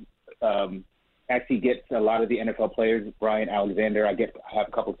actually gets a lot of the NFL players, Brian Alexander. I have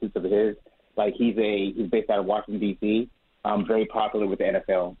a couple suits of his. Like he's based out of Washington D.C. Very popular with the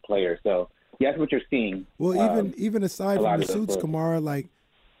NFL players. So that's what you're seeing. Well, even aside from the suits, Kamara, like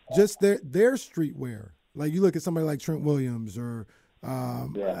just their streetwear. Like you look at somebody like Trent Williams or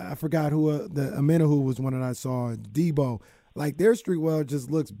I forgot who the Amina who was one that I saw, Debo. Like their streetwear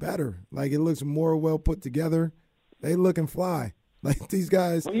just looks better. Like it looks more well put together. They looking fly. Like these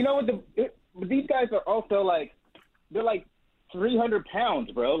guys. Well, you know what? These guys are also like, they're like 300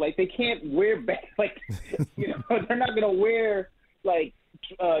 pounds, bro. Like they can't wear back. Like, you know, they're not gonna wear like.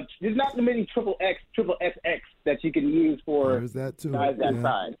 There's not gonna be any triple XX that you can use for There's that too. guys that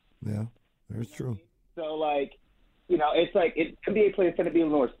size. Yeah, that's true. So like, you know, it's like NBA players tend to be a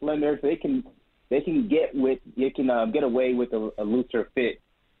little more slender, so they can get away with a looser fit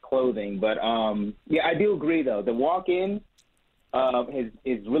clothing. But yeah, I do agree though. The walk-in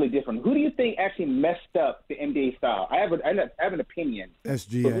is really different. Who do you think actually messed up the NBA style? I have an opinion.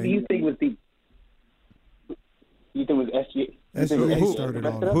 SGA. But who do you think was the? You think it was SGA? SGA started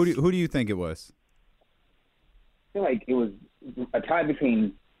all this. Who do you think it was? I feel like it was a tie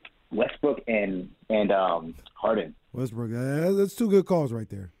between Westbrook and Harden. Westbrook. That's two good calls right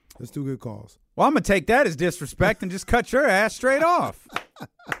there. That's two good calls. Well, I'm going to take that as disrespect and just cut your ass straight off.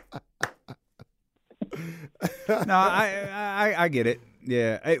 No, I get it.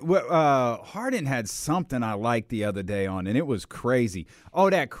 Yeah. Harden had something I liked the other day on, and it was crazy. Oh,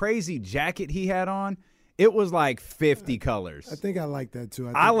 that crazy jacket he had on, it was like 50 colors. I think I like that, too.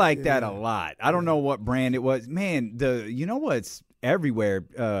 I like that a lot. I don't know what brand it was. Man, you know what's everywhere?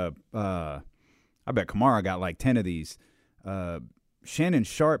 I bet Kamara got like 10 of these. Shannon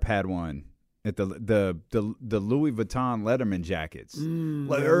Sharp had one at the Louis Vuitton Letterman jackets.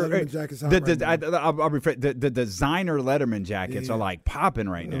 Letterman jackets I'll rephrase, the designer Letterman jackets are like popping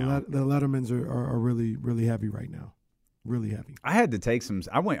right now. The Lettermans are really, really heavy right now. Really heavy. I had to take some.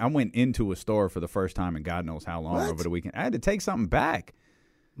 I went into a store for the first time in God knows how long over the weekend. I had to take something back.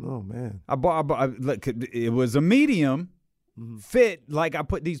 Oh man! I bought. Look, it was a medium fit. Like I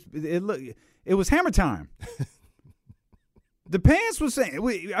put these. It was hammer time. The pants was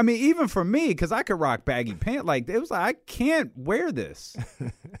saying. I mean, even for me, because I could rock baggy pants. Like it was like I can't wear this.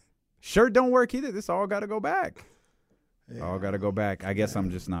 Shirt don't work either. This all got to go back. Yeah. All got to go back. I guess I'm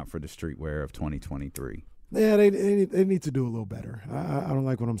just not for the streetwear of 2023. Yeah, they need to do a little better. I don't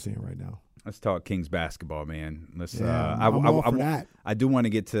like what I'm seeing right now. Let's talk Kings basketball, man. Let's. I'm all for that. I do want to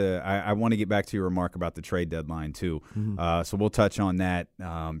get to. I want to get back to your remark about the trade deadline too. So we'll touch on that.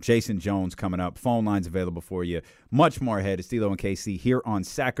 Jason Jones coming up. Phone lines available for you. Much more ahead. It's D'Lo and KC here on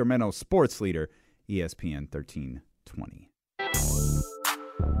Sacramento Sports Leader, ESPN 1320.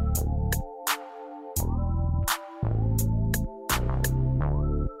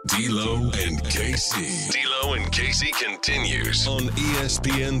 D'Lo and KC. D'Lo and KC continues on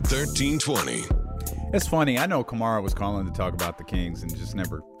ESPN 1320. It's funny. I know Kamara was calling to talk about the Kings and just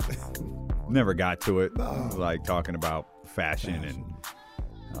never got to it. Like talking about fashion and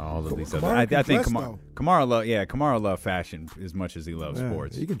all of these other. I think Kamara loves fashion as much as he loves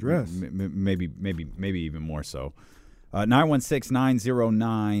sports. He can dress. Maybe even more so.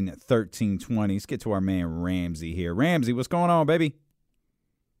 916-909-1320. Let's get to our man Ramsey here. Ramsey, what's going on, baby?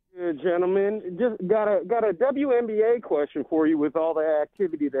 Good, gentlemen. Just got a WNBA question for you with all the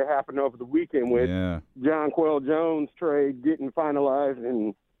activity that happened over the weekend with Jonquel Jones trade getting finalized,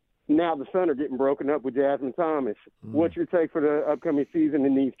 and now the Sun are getting broken up with Jasmine Thomas. What's your take for the upcoming season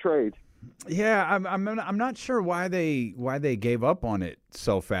in these trades? Yeah, I'm not sure why they gave up on it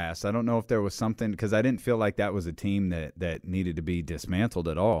so fast. I don't know if there was something, because I didn't feel like that was a team that needed to be dismantled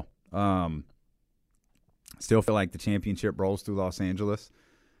at all. Still feel like the championship rolls through Los Angeles.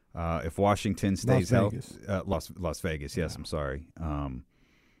 If Washington stays healthy, Las Vegas. Yes, I'm sorry.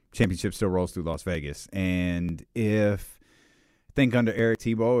 Championship still rolls through Las Vegas, and I think under Eric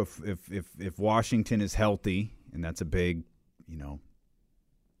Tebow, if Washington is healthy, and that's a big,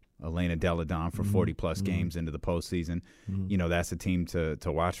 Elena Delle Donne for 40-plus games into the postseason, that's a team to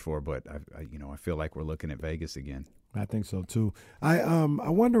watch for. But I feel like we're looking at Vegas again. I think so too. I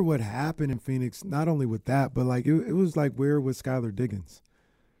wonder what happened in Phoenix. Not only with that, but like it was like weird with Skylar Diggins.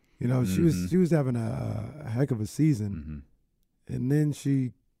 She was having a heck of a season, and then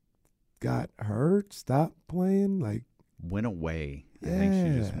she got hurt, stopped playing, went away. I think she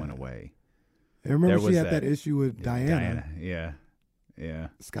just went away. I remember she had that issue with Diana. Yeah.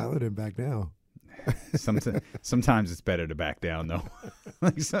 Skylar didn't back down. Sometimes it's better to back down, though.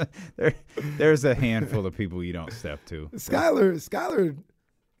 There's a handful of people you don't step to. Skylar,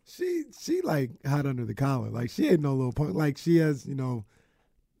 she like hot under the collar. Like she ain't no little punk. Like she has,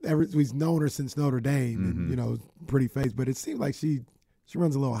 we've known her since Notre Dame, and pretty face. But it seemed like she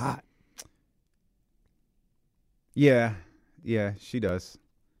runs a little hot. Yeah, she does.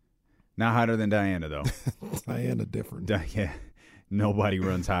 Not hotter than Diana, though. Diana different. Yeah. Nobody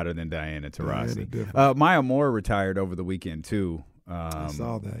runs hotter than Diana Taurasi. Maya Moore retired over the weekend too. I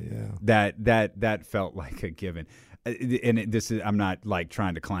saw that. Yeah. That felt like a given. And I'm not like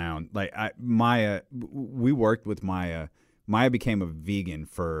trying to clown. Like Maya, we worked with Maya. Maya became a vegan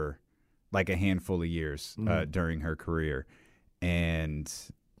for like a handful of years during her career, and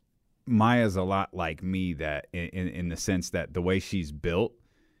Maya's a lot like me. That in the sense that the way she's built,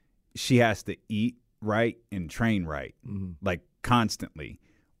 she has to eat right and train right, like constantly,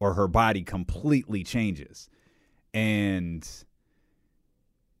 or her body completely changes. And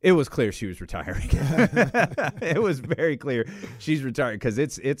it was clear she was retiring. It was very clear she's retiring, because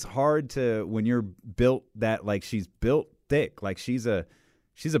it's hard to, when you're built that, like she's built thick, like she's a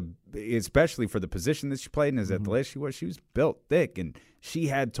especially for the position that she played and as athletic she was built thick, and she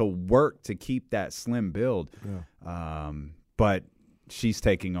had to work to keep that slim build. But she's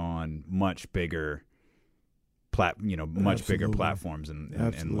taking on much bigger bigger platforms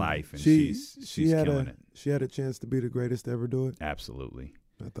in life, and she's killing it. She had a chance to be the greatest to ever do it. Absolutely.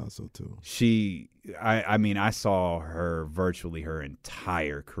 I thought so too. I saw her virtually her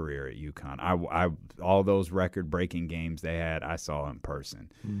entire career at UConn. I all those record-breaking games they had, I saw in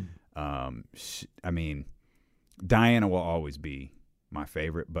person. Diana will always be my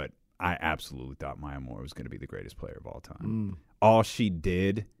favorite, but I absolutely thought Maya Moore was going to be the greatest player of all time. All she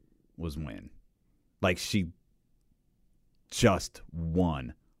did was win. Like, she just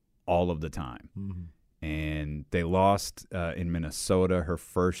won all of the time. And they lost in Minnesota her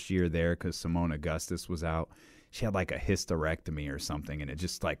first year there because Simone Augustus was out. She had like a hysterectomy or something, and it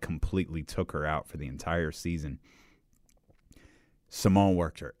just like completely took her out for the entire season. Simone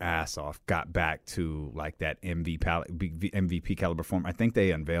worked her ass off, got back to like that MVP caliber form. I think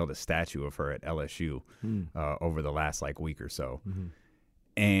they unveiled a statue of her at LSU over the last like week or so.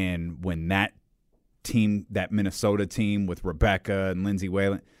 And when that Minnesota team with Rebecca and Lindsay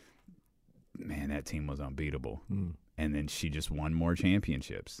Whalen, man, that team was unbeatable. And then she just won more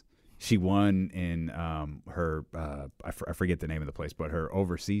championships. She won in her I forget the name of the place, but her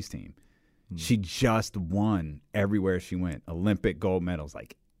overseas team. She just won everywhere she went. Olympic gold medals,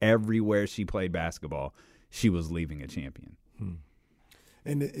 like everywhere she played basketball, she was leaving a champion.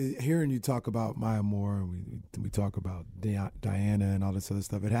 And hearing you talk about Maya Moore, and we talk about Diana and all this other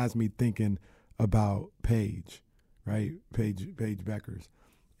stuff, it has me thinking about Paige, right? Paige Beckers.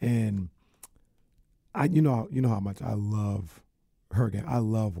 And you know how much I love her game. I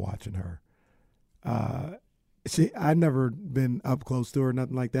love watching her. I've never been up close to her,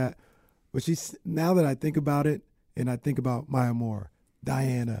 nothing like that. But now that I think about it, and I think about Maya Moore,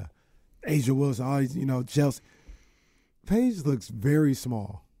 Diana, Asia Wilson, all these, Chelsea, Paige looks very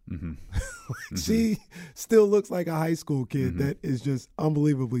small. She still looks like a high school kid that is just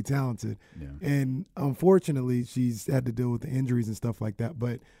unbelievably talented. And unfortunately, she's had to deal with the injuries and stuff like that.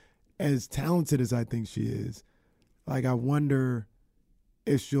 But as talented as I think she is, like, I wonder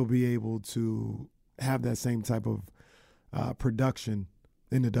if she'll be able to have that same type of production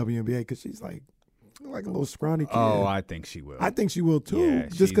in the WNBA because she's like a little scrawny kid. Oh, I think she will. I think she will too, Yeah,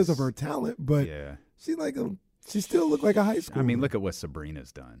 just because of her talent. But she still look like a high school. I mean, look at what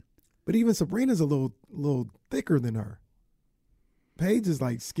Sabrina's done. But even Sabrina's a little thicker than her. Paige is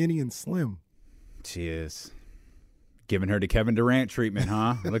like skinny and slim. She is. Giving her the Kevin Durant treatment,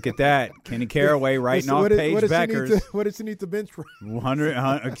 huh? Look at that. Kenny Caraway writing off Paige Beckers. What does she need to bench press?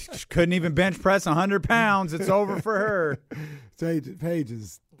 100, couldn't even bench press 100 pounds. It's over for her. Paige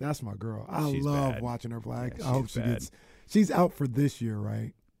is, that's my girl. She's love bad. watching her play. Yeah, I hope she's out for this year,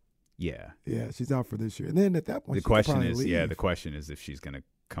 right? Yeah. Yeah, she's out for this year. And then at that point, the question is if she's going to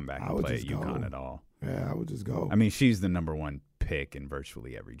come back and play at UConn at all. Yeah, I would just go. I mean, she's the number one pick in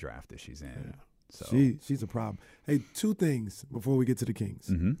virtually every draft that she's in. Yeah. So she's a problem. Hey, two things before we get to the Kings.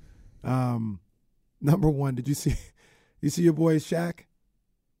 Mm-hmm. Number one, did you see your boy Shaq?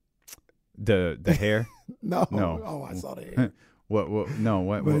 The hair? No. Oh, I saw the hair. What? No.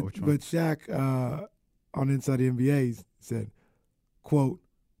 What? Which one? But Shaq on Inside the NBA said, quote,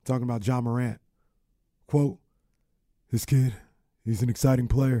 talking about Ja Morant, quote, this kid, he's an exciting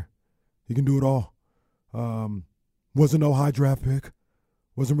player. He can do it all. Wasn't no high draft pick.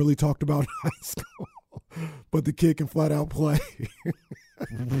 Wasn't really talked about in high school. But the kid can flat out play.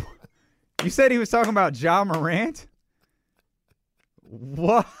 You said he was talking about Ja Morant?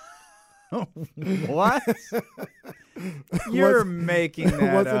 What? What? You're making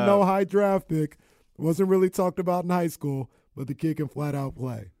that wasn't up. no high draft pick. Wasn't really talked about in high school, but the kid can flat out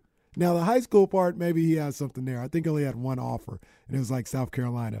play. Now, the high school part, maybe he has something there. I think he only had one offer, and it was like South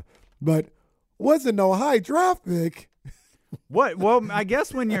Carolina. But wasn't no high draft pick. What? Well, I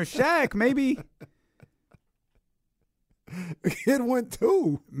guess when you're Shaq, maybe the kid went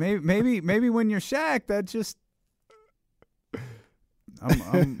too. Maybe when you're Shaq, that just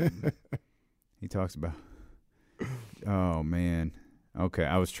he talks about. Oh man. Okay,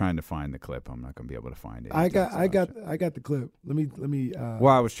 I was trying to find the clip. I'm not going to be able to find it. I got the clip. Let me.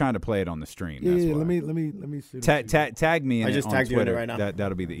 Well, I was trying to play it on the stream. That's why. Let me shoot tag me in I just on tagged Twitter. You in it right now.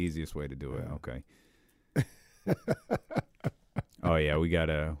 That'll be the easiest way to do it. Okay. Oh yeah, we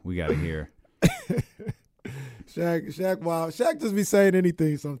gotta hear. Shaq, wow, Shaq just be saying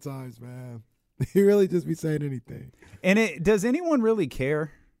anything sometimes, man. He really just be saying anything. And does anyone really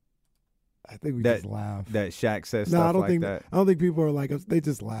care? I think we just laugh. That Shaq says stuff like that. I don't think people are like us. They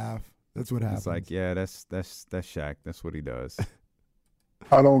just laugh. That's what happens. It's like, yeah, that's Shaq. That's what he does.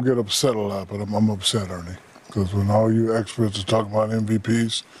 I don't get upset a lot, but I'm upset, Ernie, because when all you experts are talking about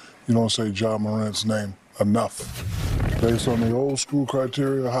MVPs, you don't say Ja Morant's name enough. Based on the old school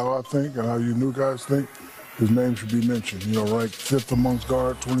criteria, how I think and how you new guys think, his name should be mentioned. Ranked 5th amongst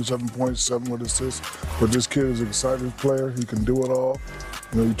guard, 27 points, 7 with assists. But this kid is an exciting player. He can do it all.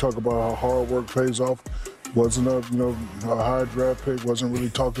 You talk about how hard work pays off. Wasn't a high draft pick. Wasn't really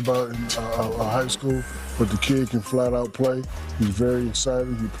talked about in high school. But the kid can flat out play. He's very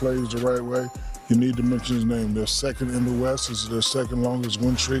exciting. He plays the right way. You need to mention his name. They're second in the West. This is their second longest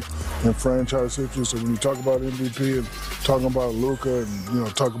win streak in franchise history. So when you talk about MVP and talking about Luka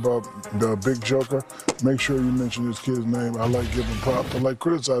and talk about the big joker, make sure you mention this kid's name. I like giving props. I like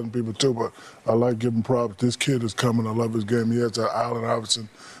criticizing people too, but I like giving props. This kid is coming. I love his game. He has that Allen Iverson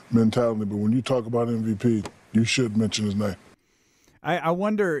mentality. But when you talk about MVP, you should mention his name. I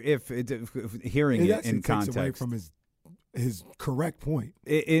wonder if hearing it in context takes away from his correct point.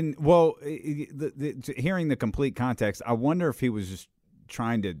 Hearing the complete context, I wonder if he was just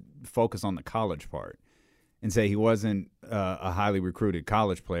trying to focus on the college part and say he wasn't a highly recruited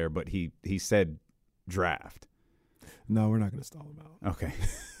college player, but he said draft. No, we're not going to stall him out. Okay.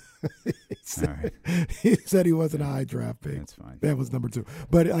 All right. He said he wasn't a high draft pick. That's fine. That was number 2.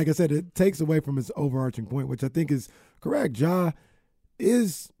 But like I said, it takes away from his overarching point, which I think is correct. Ja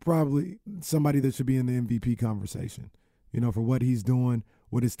is probably somebody that should be in the MVP conversation. For what he's doing,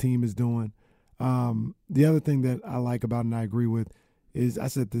 what his team is doing. The other thing that I like about and I agree with is I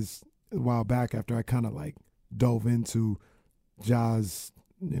said this a while back after I kind of like dove into Ja's,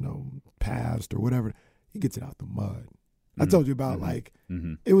 past or whatever. He gets it out the mud. I told you about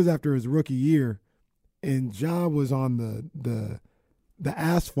it was after his rookie year, and Ja was on the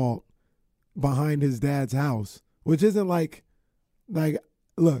asphalt behind his dad's house, which isn't like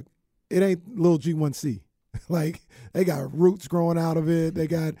look, it ain't little G1C. Like, they got roots growing out of it. They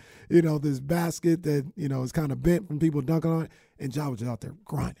got, this basket that, is kind of bent from people dunking on it. And Ja was just out there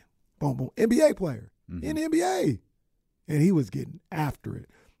grinding. Boom, boom. NBA player in the NBA. And he was getting after it.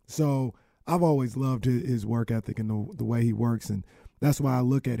 So I've always loved his work ethic and the way he works. And that's why I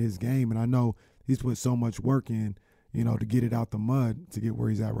look at his game. And I know he's put so much work in, to get it out the mud to get where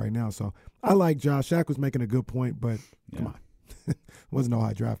he's at right now. So I like Josh. Shaq was making a good point, but come on. Wasn't no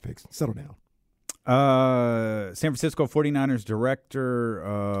high draft picks. Settle down. San Francisco 49ers Director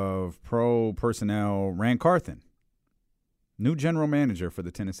of Pro Personnel, Ran Carthon. New general manager for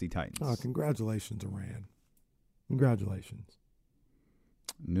the Tennessee Titans. Oh, congratulations, Ran. Congratulations.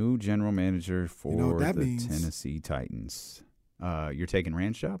 New general manager for the Tennessee Titans. You're taking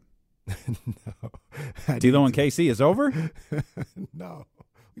Rand's job? No. D'Lo and KC is over? No.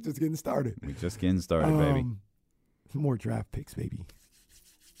 We're just getting started. Baby. More draft picks, baby.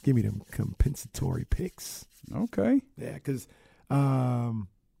 Give me them compensatory picks. Okay. Yeah, because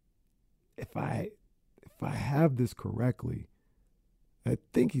if I have this correctly, I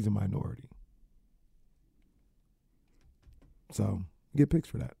think he's a minority. So get picks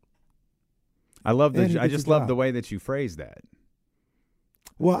for that. I love I just love the way that you phrase that.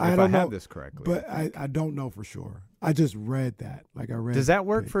 Well, I don't know. have this correctly, but I don't know for sure. I just read that. Does that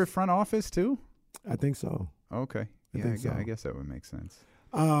work for front office too? I think so. Okay. I guess that would make sense.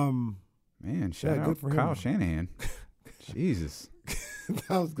 Man, shout out for Kyle Shanahan. Jesus.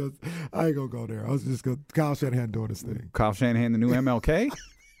 I ain't gonna go there. I was just going Kyle Shanahan doing his thing. Kyle Shanahan, the new MLK?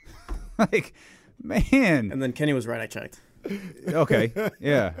 Man. And then Kenny was right, I checked. Okay.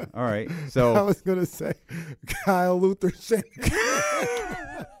 Yeah. All right. So I was gonna say Kyle Luther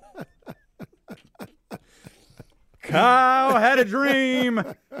Shanahan. Kyle had a dream.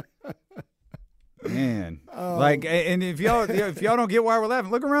 Man, and if y'all don't get why we're laughing,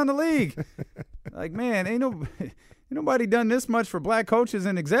 look around the league. Man, ain't nobody done this much for black coaches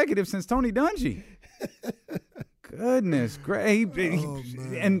and executives since Tony Dungy. Goodness, great,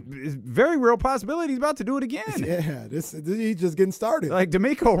 and very real possibility he's about to do it again. Yeah, he's just getting started.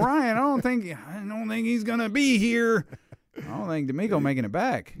 DeMeco Ryan, I don't think he's gonna be here. I don't think DeMeco making it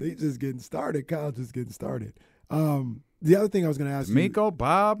back. He's just getting started. Kyle's just getting started. The other thing I was going to ask Miko,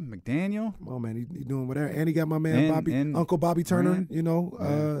 Bob, McDaniel. Oh, man, he's doing whatever. And he got my man Uncle Bobby Turner,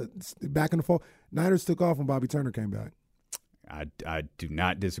 back in the fall. Niners took off when Bobby Turner came back. I do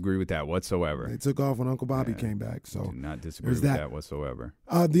not disagree with that whatsoever. They took off when Uncle Bobby came back. So do not disagree with that whatsoever.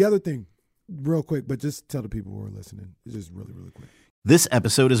 The other thing, real quick, but just tell the people who are listening. It's just really, really quick. This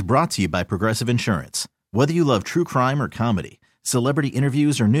episode is brought to you by Progressive Insurance. Whether you love true crime or comedy, celebrity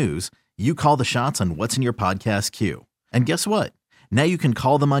interviews or news, you call the shots on what's in your podcast queue. And guess what? Now you can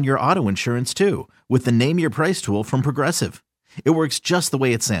call them on your auto insurance too with the Name Your Price tool from Progressive. It works just the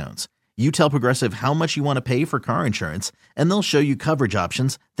way it sounds. You tell Progressive how much you want to pay for car insurance, and they'll show you coverage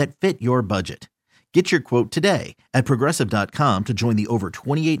options that fit your budget. Get your quote today at Progressive.com to join the over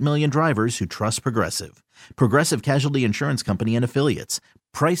 28 million drivers who trust Progressive. Progressive Casualty Insurance Company and Affiliates.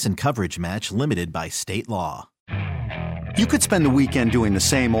 Price and coverage match limited by state law. You could spend the weekend doing the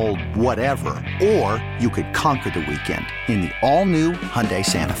same old whatever, or you could conquer the weekend in the all-new Hyundai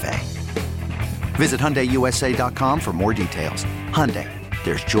Santa Fe. Visit HyundaiUSA.com for more details. Hyundai,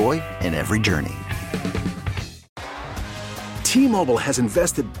 there's joy in every journey. T-Mobile has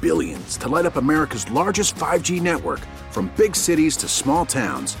invested billions to light up America's largest 5G network, from big cities to small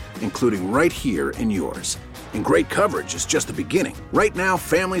towns, including right here in yours. And great coverage is just the beginning. Right now,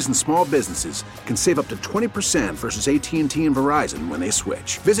 families and small businesses can save up to 20% versus AT&T and Verizon when they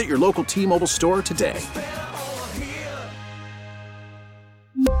switch. Visit your local T-Mobile store today.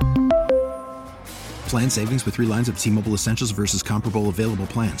 Plan savings with 3 lines of T-Mobile Essentials versus comparable available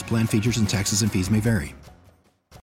plans. Plan features and taxes and fees may vary.